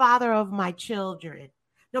 he's the father of my children.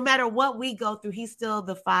 No matter what we go through, he's still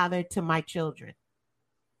the father to my children.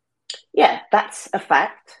 Yeah, that's a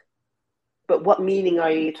fact. But what meaning are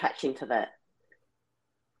you attaching to that?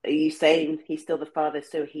 Are you saying he's still the father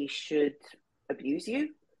so he should abuse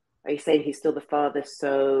you? Are you saying he's still the father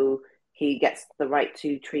so he gets the right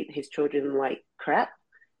to treat his children like crap?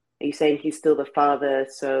 Are you saying he's still the father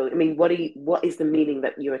so, what is the meaning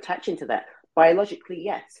that you're attaching to that? Biologically,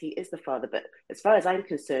 yes, he is the father. But as far as I'm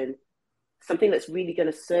concerned, something that's really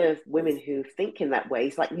going to serve women who think in that way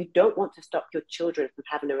is like, you don't want to stop your children from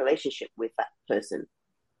having a relationship with that person.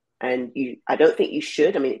 And I don't think you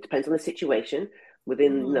should. It depends on the situation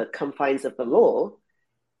within the confines of the law.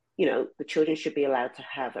 the children should be allowed to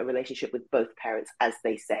have a relationship with both parents, as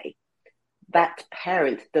they say. That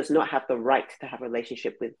parent does not have the right to have a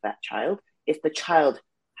relationship with that child. It's the child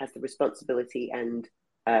has the responsibility and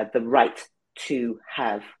the right to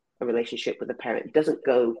have a relationship with the parent. It doesn't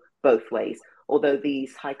go both ways. Although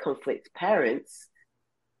these high conflict parents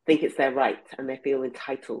think it's their right and they feel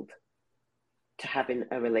entitled to having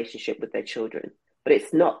a relationship with their children. But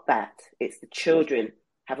it's not that. It's the children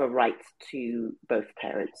have a right to both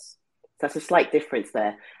parents. So that's a slight difference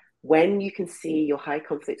there. When you can see your high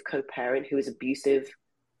conflict co-parent who is abusive,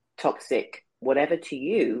 toxic, whatever to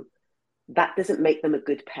you, that doesn't make them a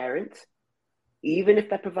good parent. Even if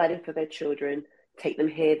they're providing for their children, take them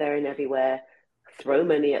here, there, and everywhere, throw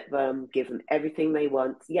money at them, give them everything they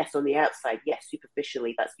want. Yes, on the outside, yes,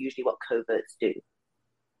 superficially, that's usually what coverts do.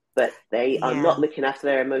 But they are not looking after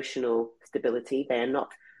their emotional stability. They are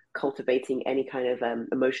not cultivating any kind of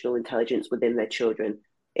emotional intelligence within their children.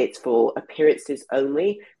 It's for appearances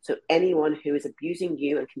only. So anyone who is abusing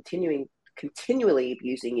you and continually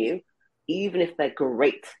abusing you, even if they're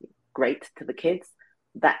great to the kids,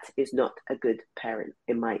 that is not a good parent,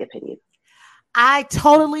 in my opinion. I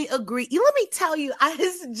totally agree. Let me tell you, I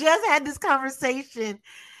just had this conversation.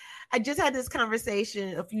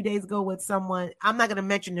 A few days ago with someone. I'm not going to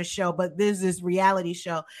mention the show, but there's this reality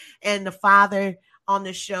show. And the father on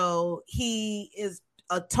the show, he is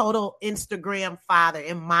a total Instagram father,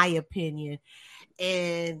 in my opinion.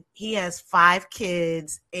 And he has 5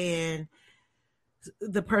 kids. And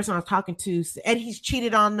the person I was talking to, and he's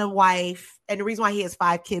cheated on the wife. And the reason why he has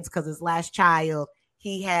 5 kids, because his last child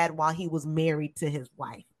he had while he was married to his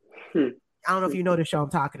wife. I don't know if you know the show I'm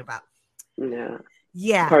talking about. No.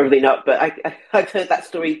 Yeah. Probably not, but I've heard that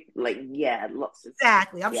story, lots of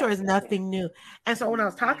Exactly. I'm sure it's nothing new. And so when I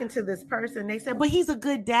was talking to this person, they said, but he's a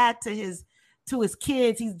good dad to his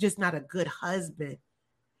kids. He's just not a good husband.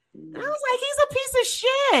 And I was like, he's a piece of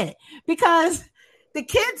shit, because the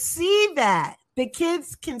kids see that. The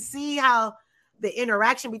kids can see how the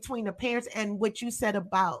interaction between the parents, and what you said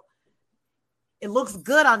about it looks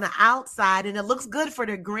good on the outside and it looks good for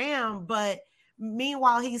the gram, but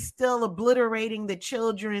meanwhile, he's still obliterating the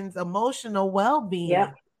children's emotional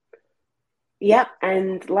well-being. Yep.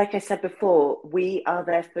 And like I said before, we are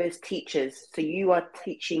their first teachers. So you are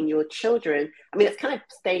teaching your children. I mean, it's kind of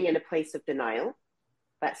staying in a place of denial.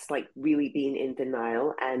 That's like really being in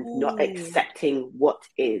denial and not accepting what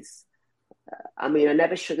is. I mean, I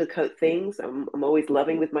never sugarcoat things. I'm always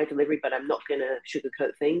loving with my delivery, but I'm not going to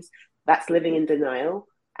sugarcoat things. That's living in denial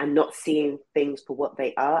and not seeing things for what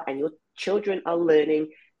they are. And your children are learning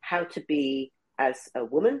how to be as a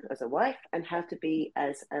woman, as a wife, and how to be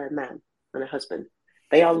as a man and a husband.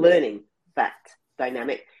 They are learning that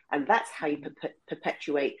dynamic. And that's how you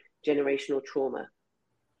perpetuate generational trauma.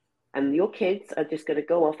 And your kids are just going to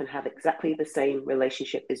go off and have exactly the same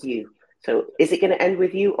relationship as you. So is it going to end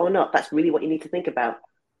with you or not? That's really what you need to think about.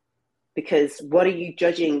 Because what are you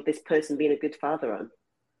judging this person being a good father on?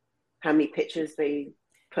 How many pictures they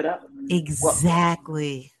put up?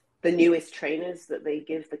 Exactly. The newest trainers that they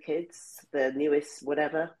give the kids, the newest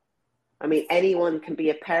whatever. I mean, anyone can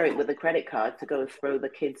be a parent with a credit card to go and throw the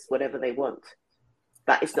kids whatever they want.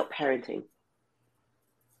 That is not parenting.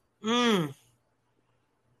 I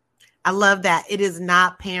love that. It is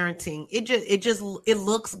not parenting. It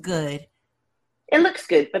looks good. It looks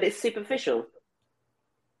good, but it's superficial.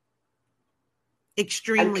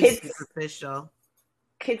 Extremely superficial.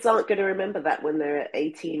 Kids aren't going to remember that when they're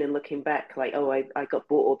 18 and looking back like, oh, I got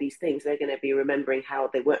bought all these things. They're going to be remembering how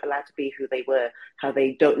they weren't allowed to be who they were, how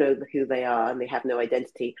they don't know who they are and they have no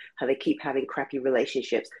identity, how they keep having crappy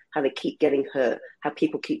relationships, how they keep getting hurt, how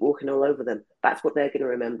people keep walking all over them. That's what they're going to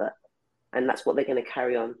remember. And that's what they're going to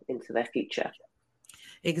carry on into their future.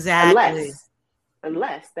 Exactly.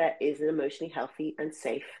 Unless there is an emotionally healthy and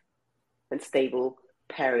safe and stable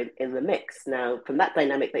parent in the mix. Now, from that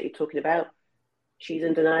dynamic that you're talking about, she's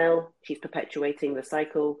in denial. She's perpetuating the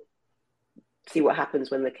cycle. See what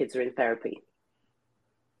happens when the kids are in therapy.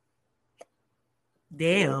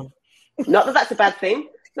 Damn. Not that that's a bad thing.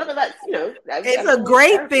 Not that that's, it's a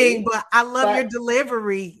great thing, but I love your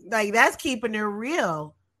delivery. Like, that's keeping it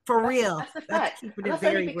real. For real. That's the fact. Keeping it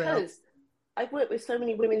very real. I've worked with so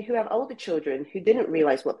many women who have older children who didn't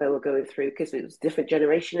realize what they were going through because it was a different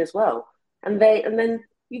generation as well. And then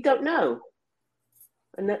you don't know.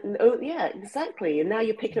 Yeah, exactly. And now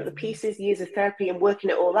you're picking up the pieces, years of therapy and working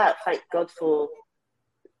it all out. Thank God for,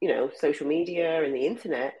 social media and the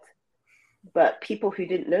internet. But people who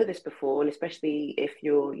didn't know this before, and especially if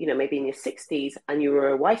you're, maybe in your 60s and you were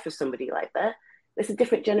a wife of somebody like that, it's a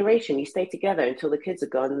different generation. You stay together until the kids are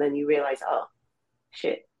gone, and then you realize, oh,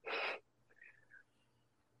 shit.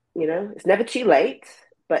 It's never too late.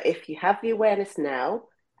 But if you have the awareness now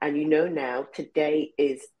and you know now, today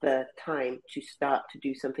is the time to start to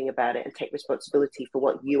do something about it and take responsibility for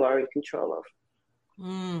what you are in control of.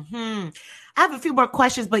 I have a few more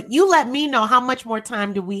questions, but you let me know how much more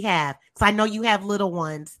time do we have? Because I know you have little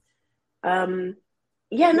ones. Another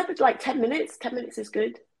like 10 minutes. 10 minutes is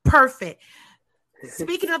good. Perfect.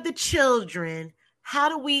 Speaking of the children, how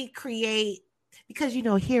do we create, because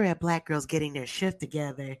here at Black Girls Getting Their Shift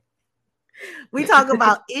Together, we talk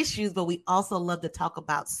about issues, but we also love to talk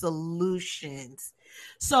about solutions.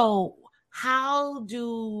 So how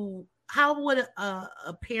would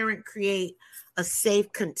a parent create a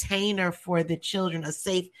safe container for the children, a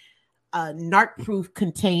safe narc-proof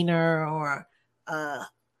container, or a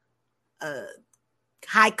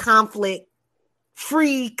high conflict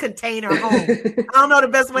free container home? I don't know the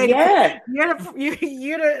best way to. You're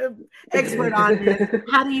the expert on this.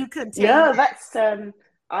 How do you contain? No, that's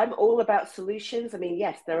I'm all about solutions. I mean,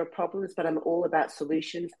 yes, there are problems, but I'm all about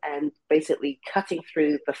solutions and basically cutting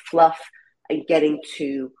through the fluff and getting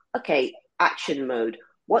to, okay, action mode.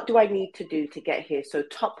 What do I need to do to get here? So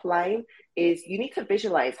top line is you need to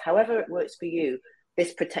visualize, however it works for you,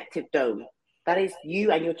 this protective dome. That is,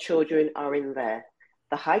 you and your children are in there.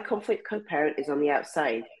 The high conflict co-parent is on the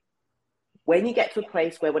outside. When you get to a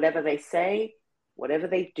place where whatever they say, whatever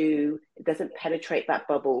they do, it doesn't penetrate that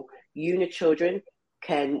bubble, you and your children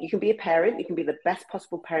you can be a parent, you can be the best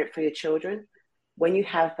possible parent for your children. When you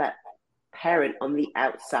have that parent on the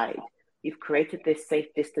outside, you've created this safe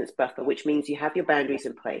distance buffer, which means you have your boundaries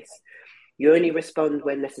in place. You only respond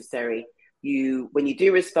when necessary. When you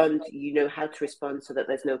do respond, you know how to respond so that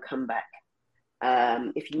there's no comeback.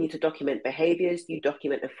 If you need to document behaviors, you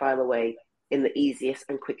document and file away in the easiest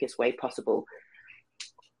and quickest way possible.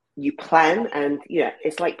 You plan, and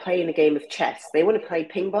it's like playing a game of chess. They want to play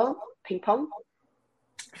ping pong,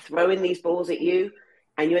 throwing these balls at you,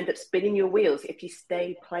 and you end up spinning your wheels if you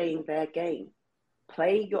stay playing their game.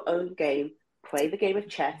 Play your own game, play the game of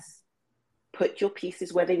chess, put your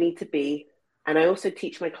pieces where they need to be. And I also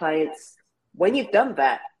teach my clients, when you've done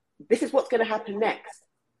that, this is what's going to happen next.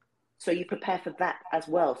 So you prepare for that as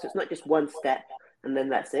well. So it's not just one step and then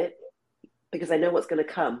that's it. Because I know what's going to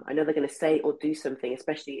come. I know they're going to say or do something,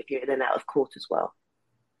 especially if you're in and out of court as well.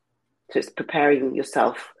 So it's preparing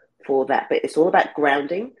yourself for that. But it's all about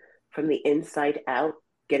grounding from the inside out,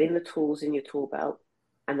 getting the tools in your tool belt,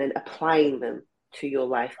 and then applying them to your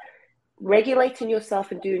life. Regulating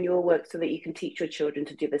yourself and doing your work so that you can teach your children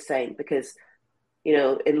to do the same. Because,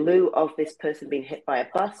 in lieu of this person being hit by a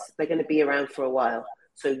bus, they're going to be around for a while.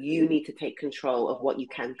 So you need to take control of what you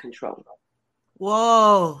can control.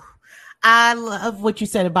 Whoa. I love what you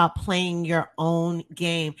said about playing your own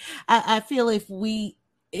game. I feel if we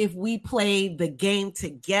play the game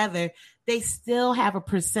together, they still have a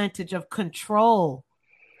percentage of control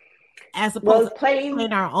as opposed to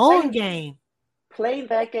playing our own game. Playing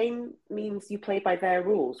their game means you play by their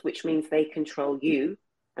rules, which means they control you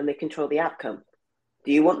and they control the outcome.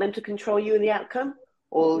 Do you want them to control you in the outcome?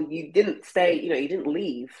 Or you didn't stay, you didn't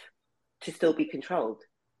leave to still be controlled.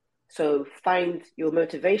 So find your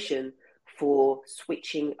motivation for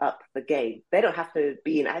switching up the game. They don't have to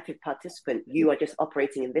be an active participant. You are just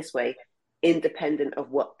operating in this way, independent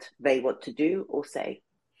of what they want to do or say.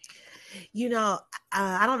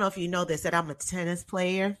 I don't know if you know this, that I'm a tennis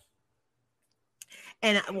player.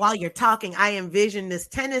 And while you're talking, I envision this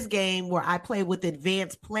tennis game where I play with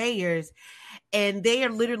advanced players, and they are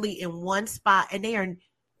literally in one spot, and they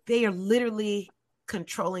are literally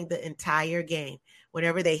controlling the entire game.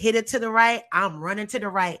 Whenever they hit it to the right, I'm running to the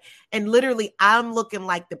right. And literally, I'm looking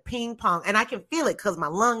like the ping pong. And I can feel it because my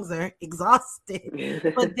lungs are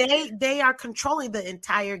exhausted. But they are controlling the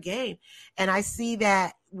entire game. And I see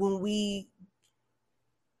that when we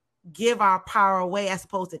give our power away as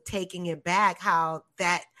opposed to taking it back, how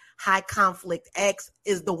that high conflict X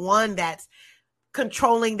is the one that's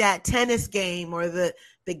controlling that tennis game, or the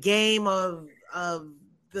game of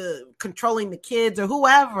the controlling the kids or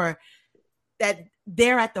whoever, that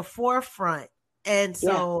they're at the forefront. And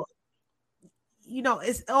so,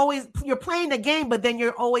 it's always, you're playing the game, but then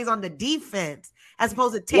you're always on the defense as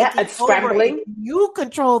opposed to taking over. Scrambling. You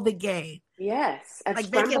control the game. Yes. And like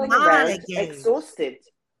scrambling around, exhausted.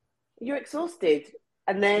 You're exhausted.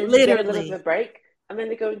 And then you get a little bit of a break, and then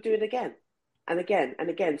they go and do it again and again and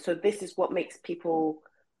again. So this is what makes people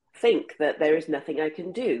think that there is nothing I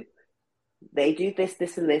can do. They do this,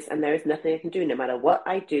 this, and this, and there is nothing I can do. No matter what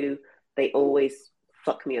I do, they always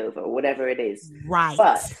fuck me over, or whatever it is. Right.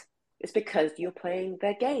 But it's because you're playing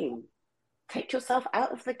their game. Take yourself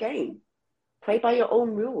out of the game. Play by your own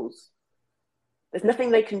rules. There's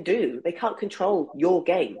nothing they can do. They can't control your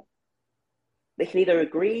game. They can either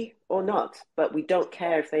agree or not, but we don't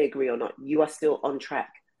care if they agree or not. You are still on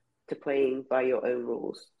track to playing by your own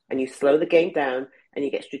rules. And you slow the game down and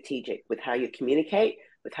you get strategic with how you communicate,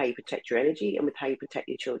 with how you protect your energy, and with how you protect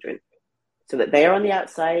your children. So that they're on the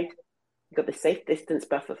outside, you've got the safe distance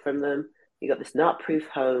buffer from them, you've got this NARC-proof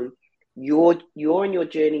home, you're in your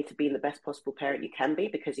journey to being the best possible parent you can be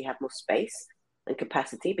because you have more space and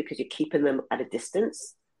capacity because you're keeping them at a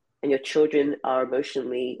distance, and your children are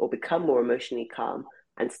emotionally or become more emotionally calm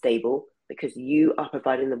and stable because you are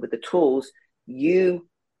providing them with the tools you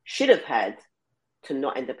should have had to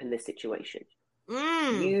not end up in this situation.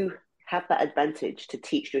 You have that advantage to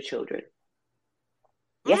teach your children.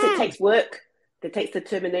 Yes, it takes work, it takes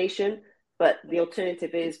determination, but the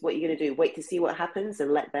alternative is what you're going to do. Wait to see what happens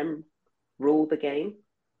and let them rule the game,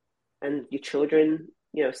 and your children,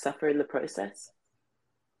 suffer in the process.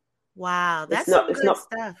 Wow, that's some good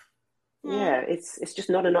stuff. Yeah, it's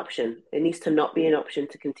just not an option. It needs to not be an option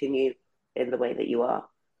to continue in the way that you are.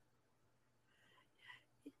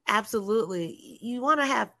 Absolutely. You want to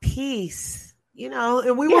have peace,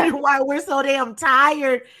 and we wonder why we're so damn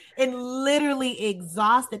tired and literally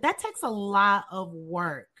exhausted. That takes a lot of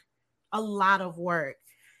work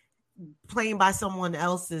playing by someone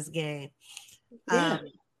else's game.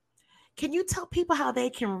 Can you tell people how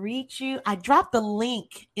they can reach you? I dropped the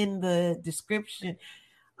link in the description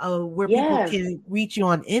where people can reach you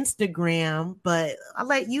on Instagram, but I'll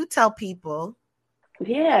let you tell people.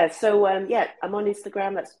 Yeah, so I'm on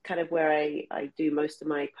Instagram. That's kind of where I do most of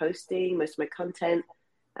my posting, most of my content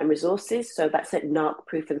and resources. So that's at NARC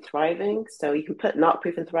Proof and Thriving. So you can put NARC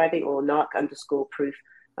Proof and Thriving or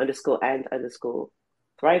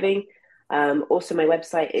NARC_proof_and_thriving. Also, my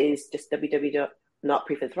website is just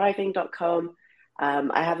www.narcproofandthriving.com.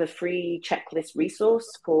 I have a free checklist resource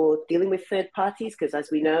for dealing with third parties because, as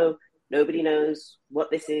we know, nobody knows what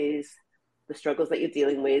this is, the struggles that you're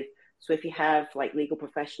dealing with. So if you have like legal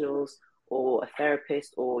professionals or a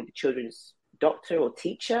therapist or your children's doctor or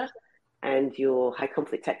teacher, and your high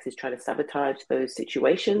conflict ex is trying to sabotage those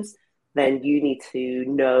situations, then you need to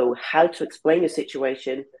know how to explain your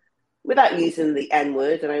situation without using the N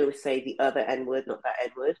word. And I always say the other N word, not that N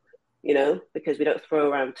word, because we don't throw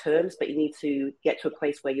around terms, but you need to get to a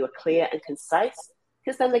place where you are clear and concise,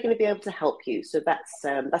 because then they're going to be able to help you. So that's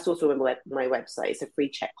also my website. It's a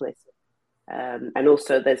free checklist. And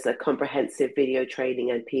also there's a comprehensive video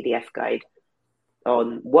training and PDF guide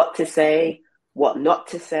on what to say, what not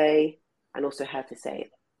to say, and also how to say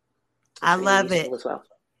it. I love it as well.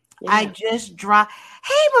 Yeah. I just dropped.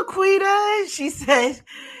 Hey, Maquita. She said,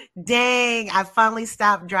 dang, I finally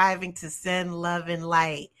stopped driving to send love and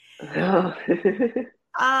light. Oh,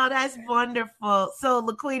 that's wonderful. So,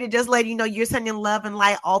 Laquita, just letting you know, you're sending love and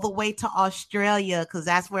light all the way to Australia because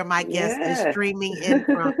that's where my guest is streaming in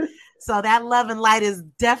from. So that love and light is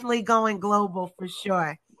definitely going global for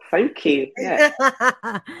sure. Thank you. Yeah.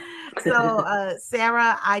 So,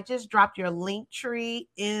 Sarah, I just dropped your link tree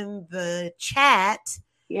in the chat.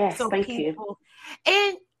 Yes, so thank you.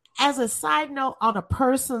 And as a side note, on a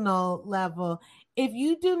personal level, if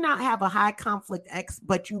you do not have a high conflict ex,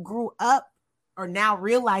 but you grew up or now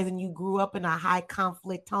realizing you grew up in a high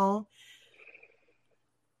conflict home,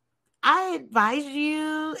 I advise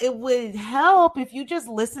you, it would help if you just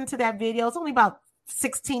listen to that video. It's only about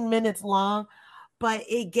 16 minutes long, but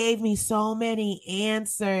it gave me so many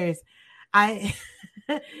answers.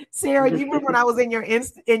 Sarah, you remember when I was in your DM?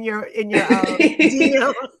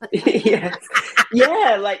 Yes.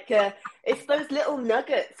 Yeah, like it's those little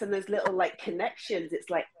nuggets and those little like connections. It's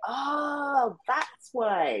like, oh, that's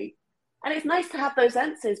why. And it's nice to have those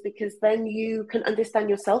answers because then you can understand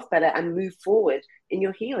yourself better and move forward in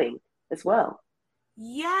your healing as well.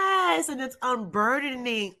 Yes, and it's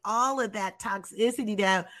unburdening all of that toxicity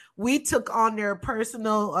that we took on their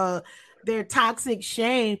personal, their toxic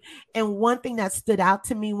shame. And one thing that stood out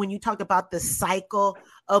to me when you talked about the cycle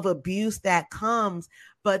of abuse that comes,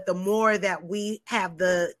 but the more that we have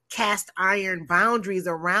the cast iron boundaries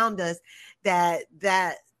around us, that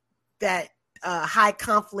high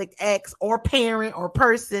conflict ex or parent or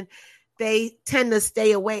person, they tend to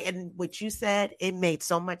stay away. And what you said, it made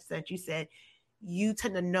so much sense. You said you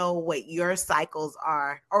tend to know what your cycles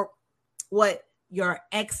are or what your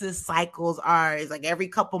ex's cycles are. It's like every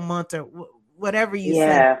couple months or whatever you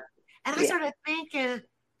said. And I started thinking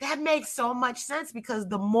that makes so much sense because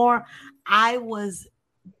the more I was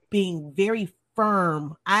being very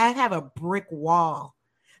firm, I have a brick wall.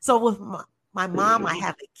 So with my mom, I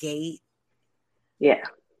have a gate. Yeah.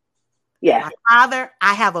 My father,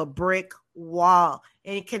 I have a brick wall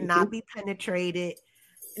and it cannot be penetrated.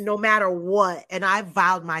 no matter what. And I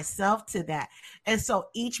vowed myself to that. And so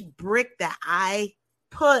each brick that I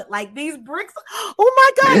put, like these bricks, oh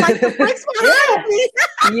my God, like the bricks behind me.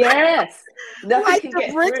 Yes. Nothing like can the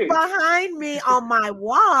get bricks through. behind me on my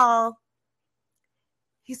wall.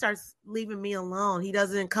 He starts leaving me alone. He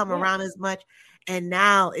doesn't come around as much. And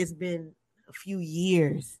now it's been a few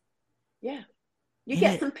years. Yeah. You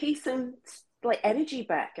get some peace and like energy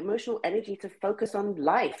back, emotional energy to focus on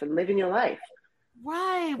life and living your life.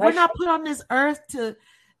 Right. We're not put on this earth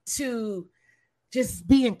to just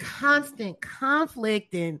be in constant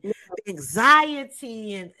conflict and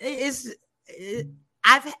anxiety. And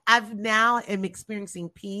I've now am experiencing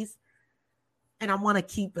peace, and I want to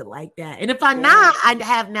keep it like that. And if I'm not,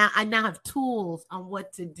 I now have tools on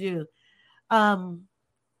what to do.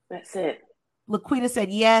 That's it. Laquita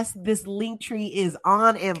said, yes, this link tree is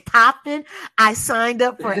on and popping. I signed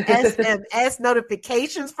up for SMS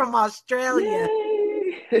notifications from Australia.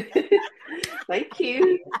 Thank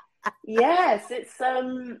you. Yes, it's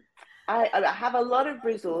I have a lot of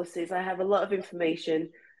resources. I have a lot of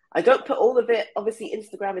information. I don't put all of it. Obviously,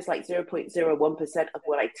 Instagram is like 0.01% of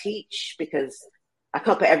what I teach because I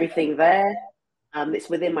can't put everything there. It's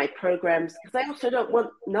within my programs because I also don't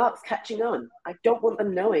want NARPs catching on. I don't want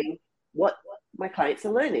them knowing what my clients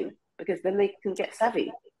are learning because then they can get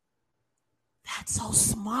savvy. That's so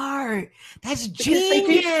smart. That's because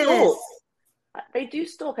genius. They do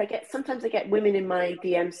stalk. Sometimes I get women in my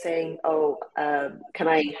DM saying, "Oh, can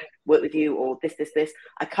I work with you?" or this.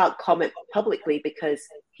 I can't comment publicly because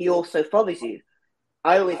he also follows you.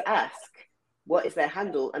 I always ask, "What is their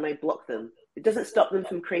handle?" and I block them. It doesn't stop them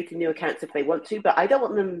from creating new accounts if they want to, but I don't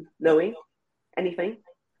want them knowing anything.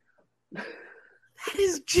 That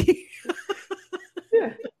is genius.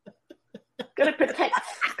 Yeah. Gotta protect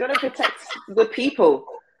the people.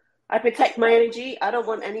 I protect my energy. I don't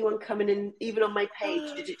want anyone coming in, even on my page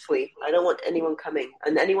digitally. I don't want anyone coming.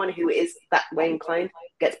 And anyone who is that way inclined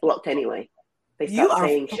gets blocked anyway. They start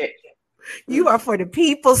saying shit. You are for the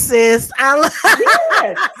people, sis. Yes.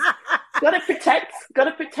 Gotta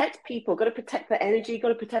protect people. Gotta protect the energy.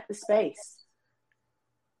 Gotta protect the space.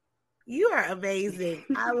 You are amazing.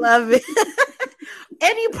 I love it.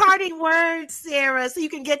 Any parting words, Sarah, so you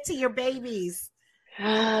can get to your babies?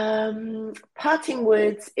 Parting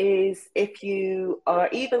words is if you are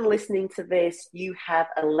even listening to this, you have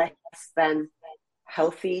a less than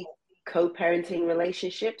healthy co-parenting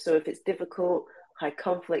relationship. So if it's difficult, high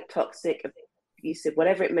conflict, toxic, abusive,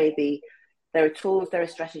 whatever it may be, there are tools, there are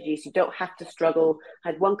strategies. You don't have to struggle. I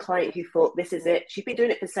had one client who thought, this is it. She'd been doing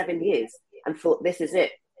it for 7 years and thought, this is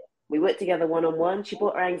it. We worked together one-on-one. She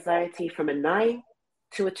brought her anxiety from a 9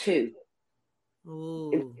 to a 2.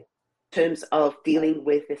 Ooh. In terms of dealing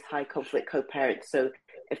with this high conflict co-parent. So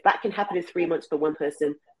if that can happen in 3 months for one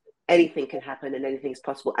person, anything can happen and anything's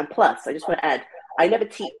possible. And plus, I just want to add, I never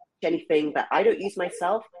teach anything that I don't use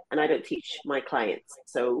myself and I don't teach my clients.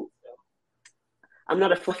 So I'm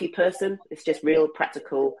not a fluffy person. It's just real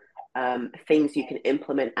practical things you can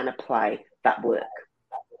implement and apply that work.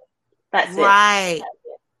 That's it. Right.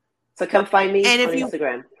 So come find me on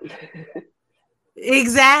Instagram.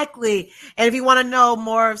 Exactly. And if you want to know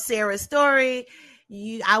more of Sarah's story,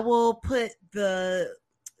 I will put the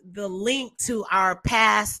link to our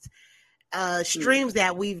past streams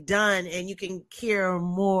that we've done, and you can hear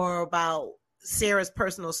more about Sarah's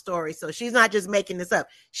personal story. So she's not just making this up.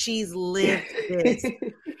 She's lived this.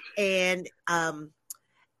 And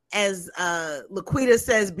as Laquita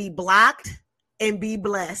says, be blocked and be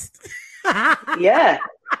blessed. Yeah.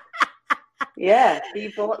 Yeah, be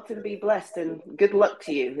blocked and be blessed, and good luck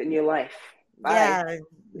to you in your life. Bye.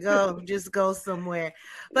 Yeah, just go somewhere.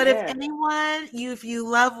 But if anyone, if you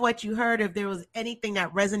love what you heard, if there was anything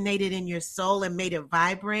that resonated in your soul and made it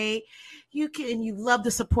vibrate, you love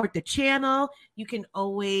to support the channel, you can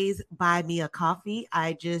always buy me a coffee.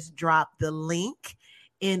 I just dropped the link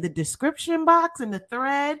in the description box in the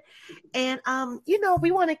thread. And,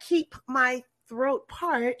 we want to keep my throat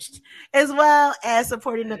parched, as well as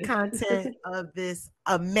supporting the content of this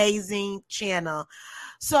amazing channel.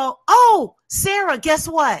 So, Sarah, guess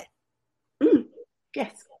what?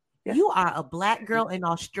 Yes. You are a Black girl in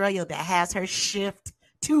Australia that has her shift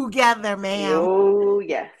together, ma'am. Oh,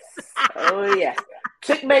 yes. Oh, yes.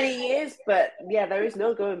 Took many years, but yeah, there is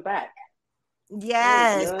no going back.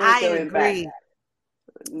 Yes, I agree.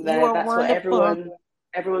 That's what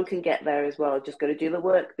everyone can get there as well. Just got to do the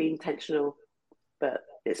work, be intentional. But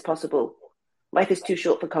it's possible. Life is too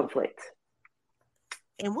short for conflict.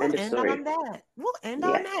 And we'll end on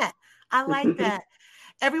that. I like that.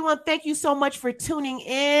 Everyone, thank you so much for tuning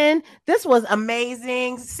in. This was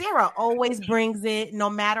amazing. Sarah always brings it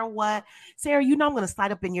no matter what. Sarah, you know I'm going to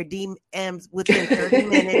slide up in your DMs within 30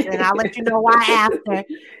 minutes, and I'll let you know why after.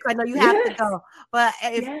 I know you have to go. But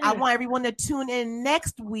I want everyone to tune in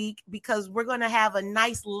next week because we're going to have a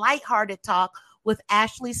nice lighthearted talk with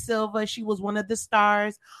Ashley Silva. She was one of the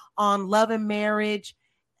stars on Love and Marriage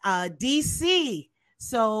DC.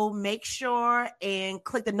 So make sure and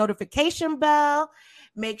click the notification bell.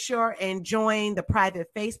 Make sure and join the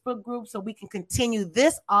private Facebook group so we can continue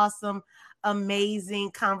this awesome,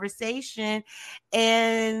 amazing conversation.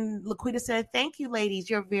 And Laquita said, thank you, ladies.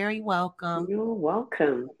 You're very welcome. You're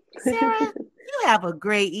welcome. Sarah, you have a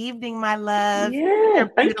great evening, my love. Yeah,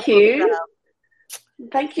 thank you.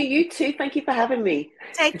 Thank you, you too. Thank you for having me.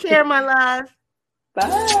 Take care, my love.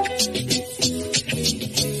 Bye.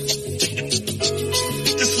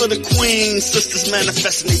 For the queen, sisters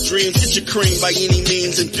manifesting their dreams. Get your cream by any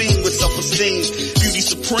means and beam with self-esteem. Beauty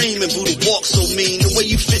supreme and Buddha walk so mean. The way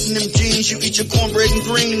you fit in them jeans, you eat your cornbread and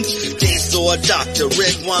greens. Dance or a doctor,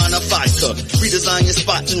 red wine or vodka. Redesign your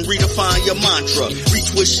spots and redefine your mantra.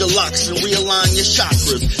 Retwist your locks and realign your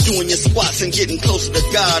chakras. Doing your squats and getting closer to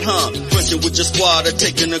God, huh? Brunching with your squad or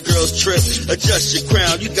taking a girl's trip. Adjust your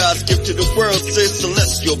crown, you God's gift to the world, sis.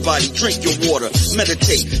 Celestial body, drink your water.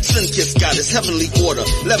 Meditate, sun kiss goddess, heavenly order.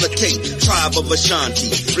 Levitate, tribe of Ashanti,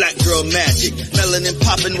 black girl magic, melanin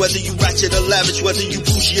popping, whether you ratchet or lavish, whether you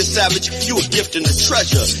bougie or savage, you a gift and a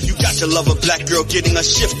treasure. You got to love a black girl getting a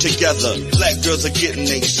shift together. Black girls are getting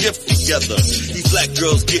a shift together. These black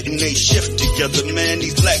girls getting a shift together, man.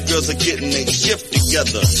 These black girls are getting a shift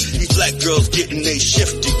together. These black girls getting a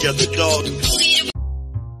shift together, dog.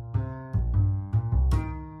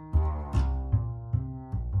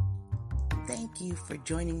 Thank you for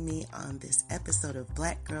joining me on this episode of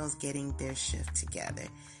Black Girls Getting Their Shift Together.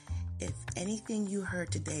 If anything you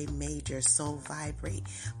heard today made your soul vibrate,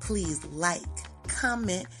 please like,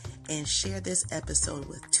 comment, and share this episode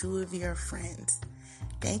with 2 of your friends.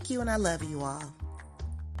 Thank you, and I love you all.